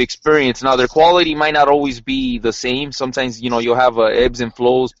with experience. Now their quality might not always be the same. Sometimes you'll have ebbs and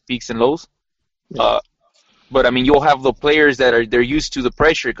flows, peaks and lows. Yeah. But I mean you'll have the players that they're used to the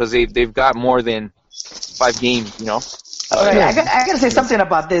pressure because they've got more than 5 games. All right, I gotta say something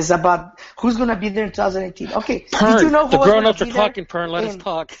about this, about who's gonna be there in 2018. Okay, Pern, did you know who the grown-ups are talking, Pern, let us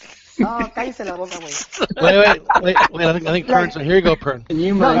talk. Oh, cállese la boca, güey. Wait, I think Pern's here you go, Pern.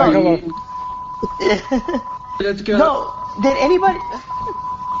 No. Let's go. No, did anybody...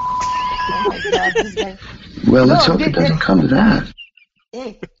 Oh my God, this guy. Well, let's hope it doesn't come to that.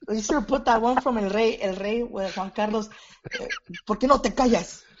 Hey, you should have put that one from El Rey, Juan Carlos. ¿Por qué no te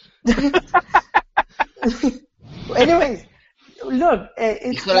callas? Anyways, look,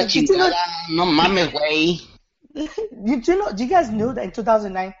 it's like, no mames, güey. You guys knew that in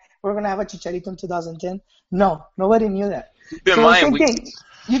 2009 we were gonna have a Chicharito in 2010? No, nobody knew that. Keep in mind,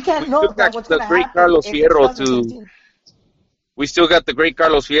 you can't know that what's gonna happen. Carlos Fierro we still got the great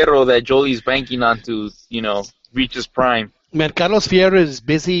Carlos Fierro that Jolie's banking on to, reach his prime. Man, Carlos Fierro is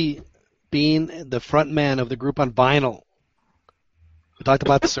busy being the front man of the group on vinyl. We talked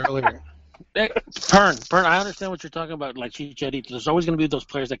about this earlier. Pern, I understand what you're talking about, like Chicharito. There's always going to be those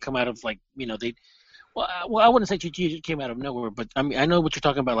players that come out of, like, I wouldn't say Chicharito came out of nowhere, but I mean, I know what you're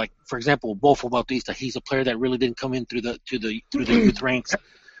talking about. Like, for example, Bofo Bautista, he's a player that really didn't come in through the youth ranks,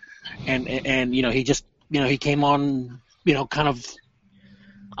 and he just, he came on, kind of,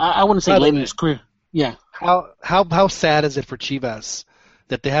 I wouldn't say late in his career. Yeah. How sad is it for Chivas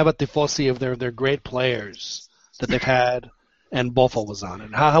that they have a tifosi of their great players that they've had? And Bofo was on it.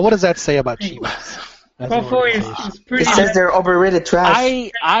 What does that say about Chivas? Bofo is pretty. It says they're overrated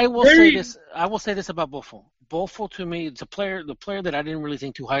trash. I will say this. I will say this about Bofo. Bofo, to me, it's the player that I didn't really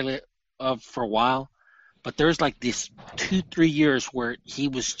think too highly of for a while. But there's like this 2-3 years where he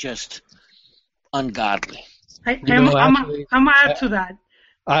was just ungodly. I'm gonna add to that.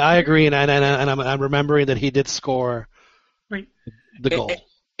 I agree, and I'm remembering that he did score the goal.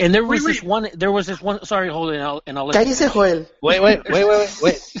 And there was this one. Sorry, hold it, and I'll let you say, Joel. Wait. No, but there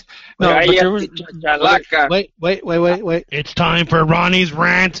was. Wait. It's time for Ronnie's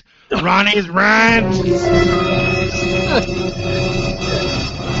rant. Ronnie's rant.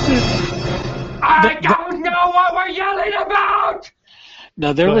 I don't know what we're yelling about.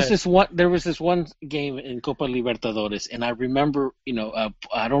 Now there was this one game in Copa Libertadores, and I remember,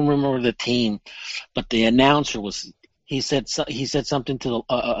 I don't remember the team, but the announcer was. He said something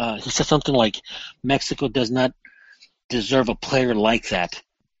like Mexico does not deserve a player like that.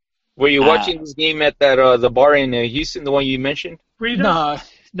 Were you watching this game at that the bar in Houston, the one you mentioned? No.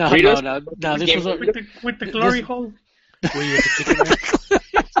 This was with the glory hole. Were you at the chicken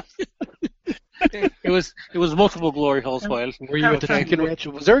ranch? It was multiple glory holes, Joel. Were you at the chicken ranch?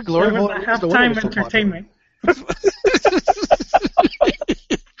 Was there a glory hole? Halftime entertainment.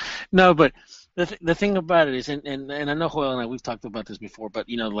 No, but. The thing about it is, and I know Joel and I, we've talked about this before, but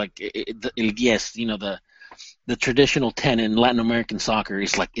like el 10, the traditional 10 in Latin American soccer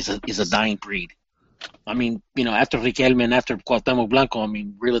is a dying breed. I mean, after Riquelme and after Cuauhtémoc Blanco, I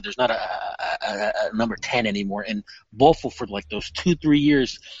mean, really, there's not a number 10 anymore. And Bofo for like those 2-3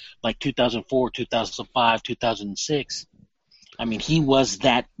 years, like 2004, 2005, 2006. I mean, he was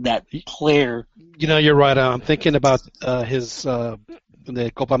that player. You're right. I'm thinking about his.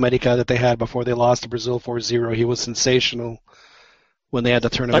 The Copa America that they had before they lost to Brazil 4-0. He was sensational when they had the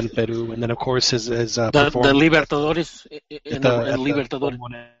tournament in Peru, and then of course his performance. The Libertadores,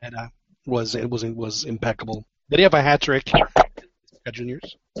 Libertadores was impeccable. Did he have a hat trick Boca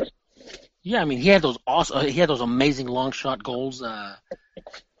Juniors. Yeah, I mean, he had those amazing long shot goals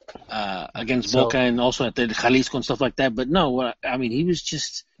against Boca and also at the Jalisco and stuff like that. But no, I mean, he was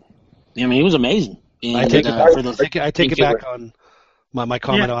just, he was amazing. And, I take it back on my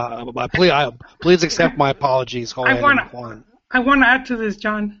comment. Please accept my apologies. I want to add to this,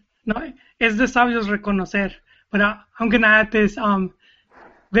 John. No, es de sabios reconocer, but I'm going to add this.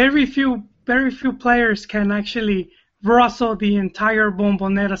 Very few players can actually rustle the entire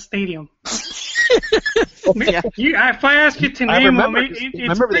Bombonera Stadium. If I ask you to name them,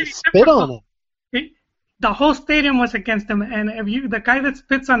 it's they spit on him. The whole stadium was against him, and the guy that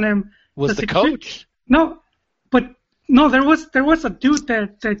spits on him was the coach. No, there was a dude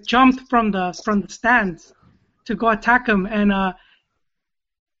that jumped from the stands to go attack him, and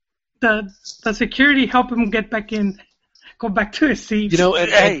the security helped him get back in. Go back to his seat.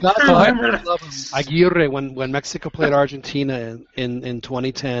 Aguirre, when Mexico played Argentina in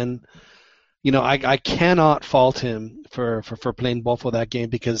 2010, I cannot fault him for playing Bofo that game,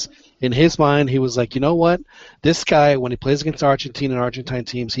 because in his mind he was like, you know what, this guy, when he plays against Argentina and Argentine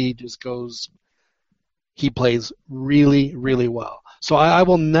teams, he plays really, really well. So I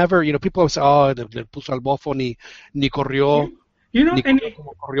will never, people always say, le puso al Bofo ni corrió. El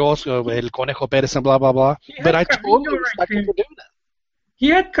Conejo Pérez and blah, blah, blah. But I totally respect him for doing that. He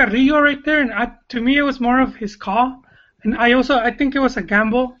had Carrillo right there, and to me it was more of his call. And I think it was a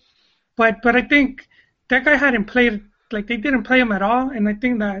gamble. But I think that guy hadn't played, they didn't play him at all, and I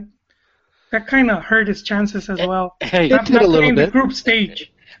think that kind of hurt his chances as well. Hey, it did a little bit. The group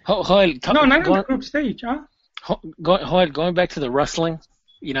stage. Not in the group stage, huh? Going back to the wrestling,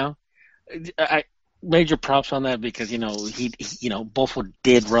 I major props on that, because he Bofo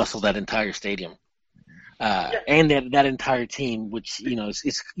did wrestle that entire stadium, and that entire team, which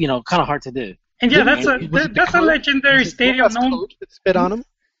is kind of hard to do. And that's a legendary stadium. Spit on him.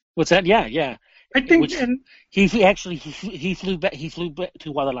 What's that? Yeah. I think he flew back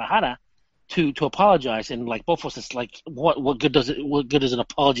to Guadalajara to apologize, and Bofo says, what good is an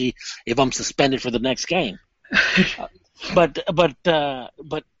apology if I'm suspended for the next game? But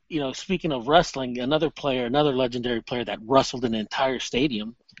speaking of wrestling, another legendary player that wrestled an entire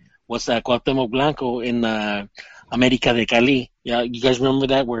stadium was Cuauhtémoc Blanco in América de Cali. Yeah, you guys remember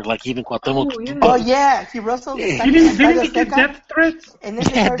that, where even Cuauhtémoc? Oh yeah, he wrestled. Didn't he get death threats? And then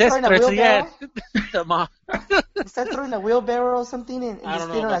he started throwing a wheelbarrow. He started throwing a wheelbarrow or something, and I don't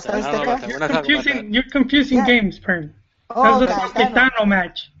know about that. You're confusing games, Pern. Oh, that was the Gitano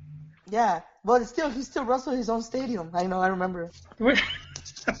match. Yeah, but he still wrestled his own stadium. I know, I remember. You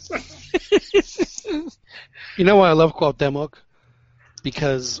know why I love Cuauhtémoc?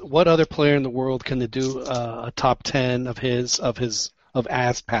 Because what other player in the world can do a top 10 of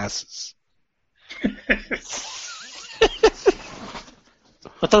ass passes?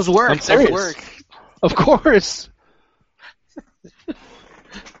 But those work. Of course.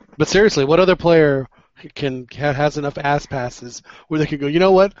 But seriously, what other player has enough ass passes where they can go, you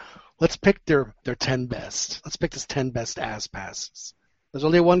know what? Let's pick their 10 best. Let's pick his 10 best ass passes. There's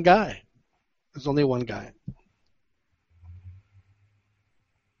only one guy.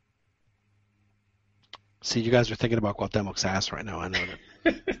 See, you guys are thinking about Cuauhtémoc's ass right now. I know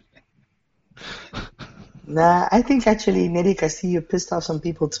that. Nah, I think actually Nery Castillo pissed off some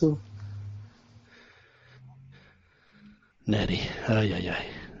people too. Nery,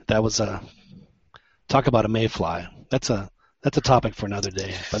 that was talk about a mayfly. That's a topic for another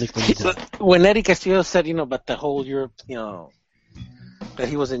day. I think we need to. When Nery Castillo said, about the whole Europe, that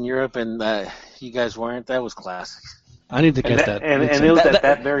he was in Europe and you guys weren't, that was classic. I need to get that. And it was at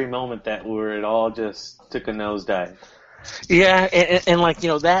that very moment where it all just took a nosedive. Yeah, and when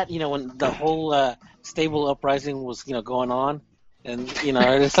the whole stable uprising was, going on, and,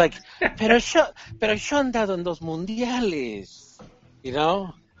 it's like, pero yo han dado en dos mundiales,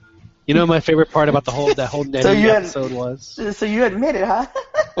 my favorite part about that whole Nery episode was. So you admit it, huh?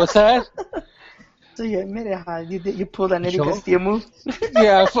 What's that? So you admit it, huh? You pulled that Nery Castillo move?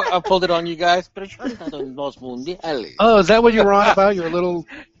 Yeah, I pulled it on you guys. Pero yo han dado en dos mundiales. Oh, is that what you were on about? Your little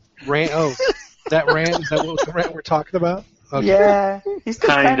rant? Oh, that rant? Is that what the rant we're talking about? Okay. Yeah, he's still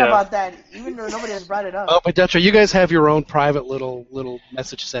crying about that, even though nobody has brought it up. Oh, but that's right. You guys have your own private little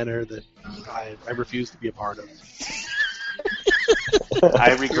message center that I refuse to be a part of.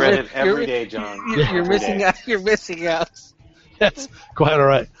 I regret it every day, John. You're missing out. You're missing out. That's quite all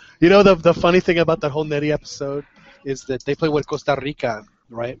right. The funny thing about that whole Nery episode is that they played with Costa Rica,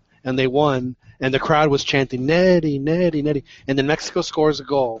 right? And they won, and the crowd was chanting, Nery, Nery, Nery. And then Mexico scores a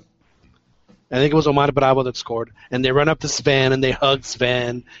goal. I think it was Omar Bravo that scored. And they run up to Sven, and they hug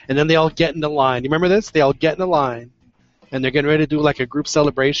Sven. And then they all get in the line. You remember this? They all get in the line. and they're getting ready to do like a group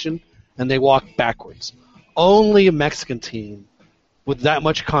celebration, and they walk backwards. Only a Mexican team with that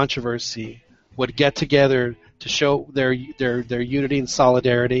much controversy would get together to show their unity and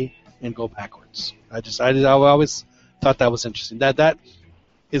solidarity and go backwards. I always thought that was interesting. That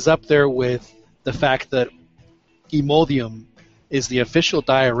is up there with the fact that Imodium is the official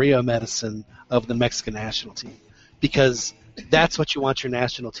diarrhea medicine of the Mexican national team, because that's what you want your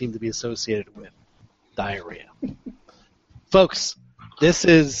national team to be associated with, diarrhea. Folks, this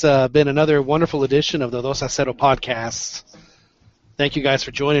has been another wonderful edition of the 2-0 podcast. Thank you guys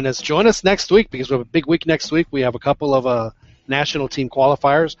for joining us. Join us next week, because we have a big week next week. We have a couple of national team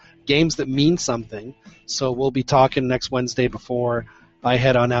qualifiers, games that mean something. So we'll be talking next Wednesday before I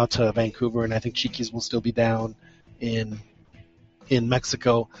head on out to Vancouver, and I think Chiquis will still be down in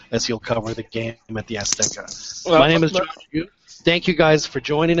Mexico as he'll cover the game at the Azteca. My name is John. Thank you guys for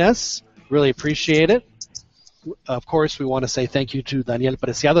joining us. Really appreciate it. Of course, we want to say thank you to Daniel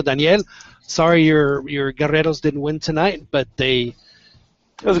Preciado. Daniel, sorry your Guerreros didn't win tonight, but it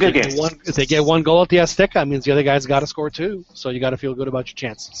was a good game. If they get one goal at the Azteca, it means the other guys got to score too. So you got to feel good about your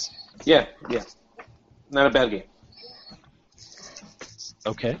chances. Yeah. Not a bad game.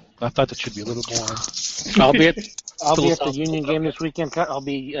 Okay. I thought that should be a little more. I'll be at the Union game this weekend. I'll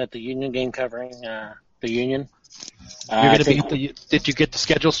be at the Union game covering the Union. You're going to be at the. Did you get the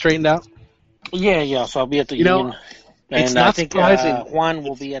schedule straightened out? Yeah. So I'll be at the Union. And I think Juan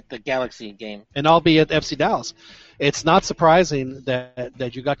will be at the Galaxy game. And I'll be at FC Dallas. It's not surprising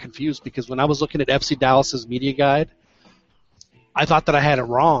that you got confused, because when I was looking at FC Dallas's media guide, I thought that I had it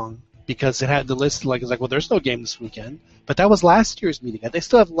wrong, because it had the list well, there's no game this weekend. But that was last year's media guide. They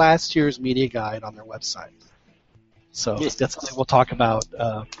still have last year's media guide on their website. So that's something we'll talk about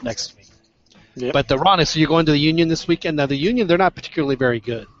next week. Yep. But Ron, so you're going to the Union this weekend. Now, the Union, they're not particularly very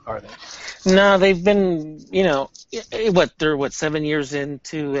good, are they? No, they've been, they're 7 years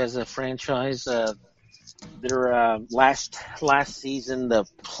into as a franchise. Their last season,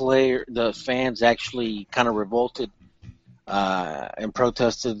 the fans actually kind of revolted and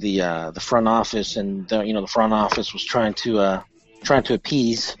protested the front office, and the front office was trying to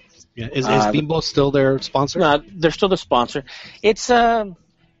appease. Yeah, is Bimbo still their sponsor? No, they're still the sponsor. It's John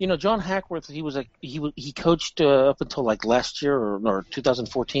Hackworth. He coached up until last year or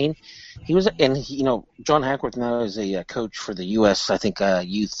 2014. John Hackworth now is a coach for the U.S. I think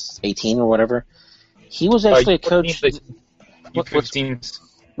Youth 18 or whatever. He was actually a coach. U15s.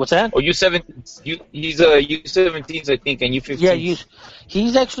 What's that? Oh, U17. He's U17s, I think, and U15s. Yeah,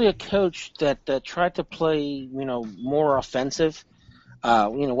 he's actually a coach that tried to play more offensive.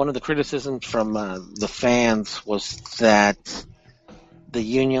 One of the criticisms from the fans was that the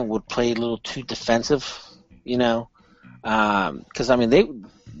Union would play a little too defensive, because and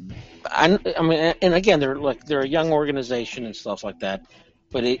again they're a young organization and stuff like that,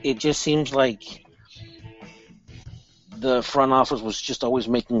 but it just seems like the front office was just always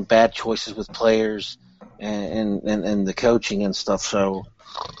making bad choices with players and the coaching and stuff. So,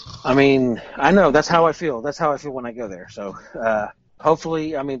 I know that's how I feel. That's how I feel when I go there. So.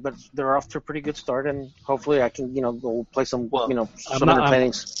 Hopefully, but they're off to a pretty good start, and hopefully I can, go play some, some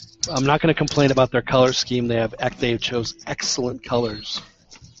entertaining. I'm not going to complain about their color scheme. They chose excellent colors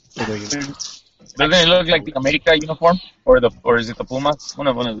for their uniform. Doesn't it look like the America uniform, or is it the Pumas? One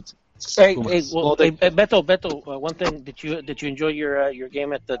of it. Hey, Beto, one thing, did you enjoy your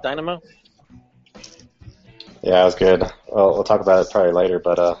game at the Dynamo? Yeah, it was good. Well, we'll talk about it probably later,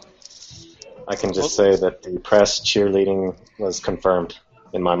 but I can just say that the press cheerleading was confirmed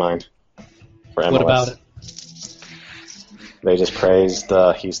in my mind for MLS. What about it? They just praised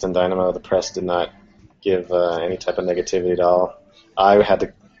the Houston Dynamo. The press did not give any type of negativity at all. I had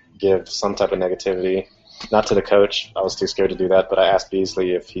to give some type of negativity, not to the coach. I was too scared to do that, but I asked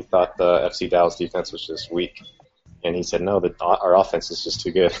Beasley if he thought the FC Dallas defense was just weak. And he said, no, our offense is just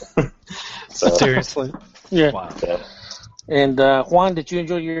too good. Seriously? Yeah. Wow. Yeah. And Juan, did you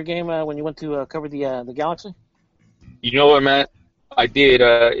enjoy your game when you went to cover the Galaxy? You know what, Matt? I did.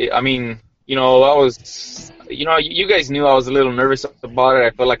 I was, you guys knew I was a little nervous about it.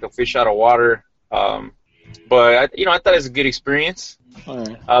 I felt like a fish out of water. But I thought it was a good experience.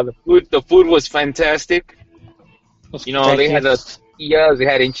 Right. The food was fantastic. They had they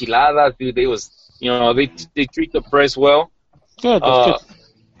had enchiladas, dude. They treat the press well. Good. Good.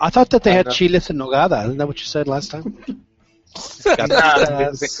 I thought that they had chiles en nogada. Isn't that what you said last time?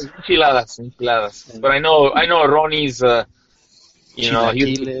 Enchiladas. But I know Ronnie's.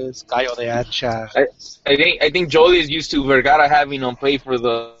 Chilaquiles, gallo de hacha. I think Jolie is used to Vergara having on pay for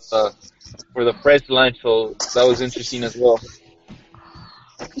the press lunch, so that was interesting as well.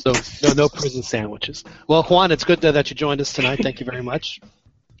 So no prison sandwiches. Well, Juan, it's good that you joined us tonight. Thank you very much.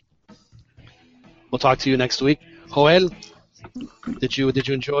 We'll talk to you next week. Joel, did you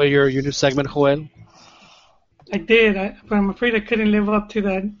enjoy your new segment, Joel? I did, but I'm afraid I couldn't live up to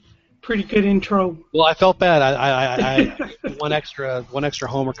that pretty good intro. Well, I felt bad. I one extra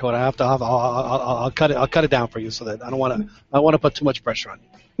homer code. I'll cut it down for you so that I don't want to put too much pressure on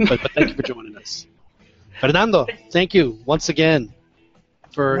you. But thank you for joining us. Fernando, thank you once again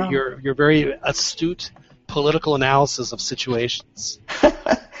for your very astute political analysis of situations.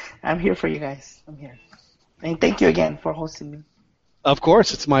 I'm here for you guys. I'm here. And thank you again for hosting me. Of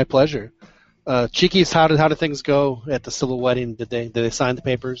course, it's my pleasure. Chiquis, how did things go at the civil wedding? Did they sign the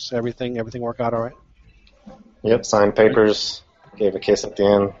papers? Everything work out all right? Yep, signed papers. Gave a kiss at the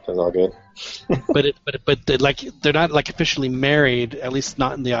end. It was all good. but like they're not like officially married, at least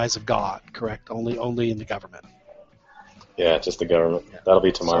not in the eyes of God, correct? Only in the government. Yeah, just the government. That'll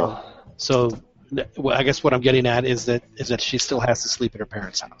be tomorrow. So I guess what I'm getting at is that she still has to sleep at her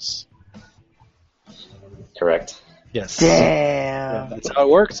parents' house. Correct. Yes. Damn. Yeah, that's how it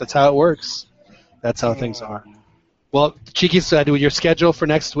works. That's how things are. Well, Chiquis, your schedule for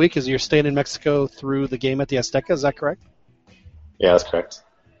next week is you're staying in Mexico through the game at the Azteca. Is that correct? Yeah, that's correct.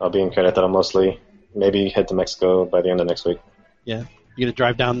 I'll be in Querétaro mostly. Maybe head to Mexico by the end of next week. Yeah. You're going to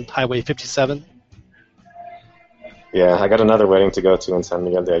drive down Highway 57? Yeah, I got another wedding to go to in San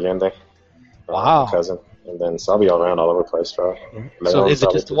Miguel de Allende. Wow. My cousin. And then, so I'll be all around all over the place, bro. So is it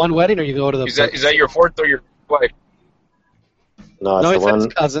just one wedding, or you go to the... Is that your fourth or your wife? No, it's he the said one...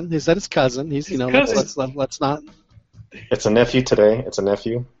 his cousin. He said his cousin. He's, cousin. Let's not... It's a nephew today. It's a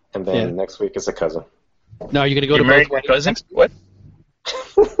nephew. And then next week is a cousin. No, you're going to go to married both your cousin? What?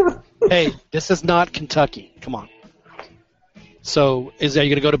 Hey, this is not Kentucky. Come on. So, are you going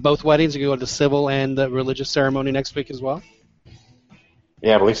to go to both weddings? Are you going to go to the civil and the religious ceremony next week as well?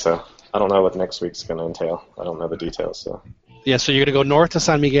 Yeah, I believe so. I don't know what next week's going to entail. I don't know the details. So. Yeah, so you're going to go north to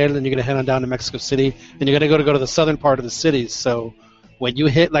San Miguel, and you're going to head on down to Mexico City, and you're going to go to the southern part of the city. So when you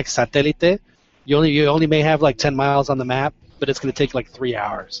hit like Satélite, you only may have like 10 miles on the map, but it's going to take like 3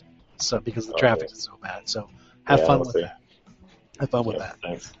 hours. So because the traffic is so bad. So have fun with that. Have fun with that.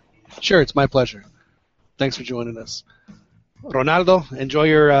 Thanks. Sure, it's my pleasure. Thanks for joining us. Ronaldo, enjoy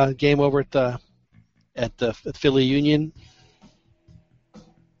your game over at the Philly Union.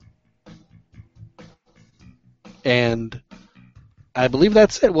 And I believe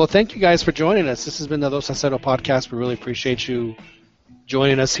that's it. Well, thank you guys for joining us. This has been the Dos a Cero podcast. We really appreciate you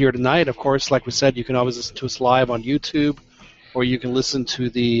joining us here tonight. Of course, like we said, you can always listen to us live on YouTube, or you can listen to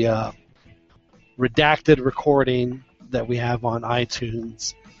the redacted recording that we have on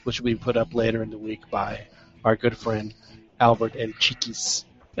iTunes, which will be put up later in the week by our good friend Albert and Chiquis.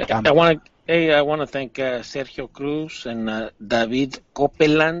 I want to thank Sergio Cruz and David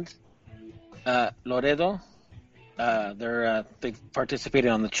Copeland, Loredo. They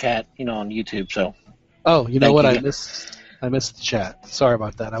participated on the chat, on YouTube. So. Oh, you know what? I missed the chat. Sorry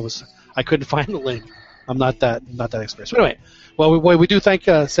about that. I couldn't find the link. I'm not that experienced. But anyway, well, we do thank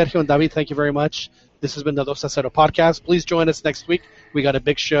Sergio and David. Thank you very much. This has been the Dos a Cero podcast. Please join us next week. We got a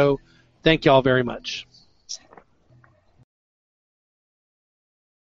big show. Thank you all very much.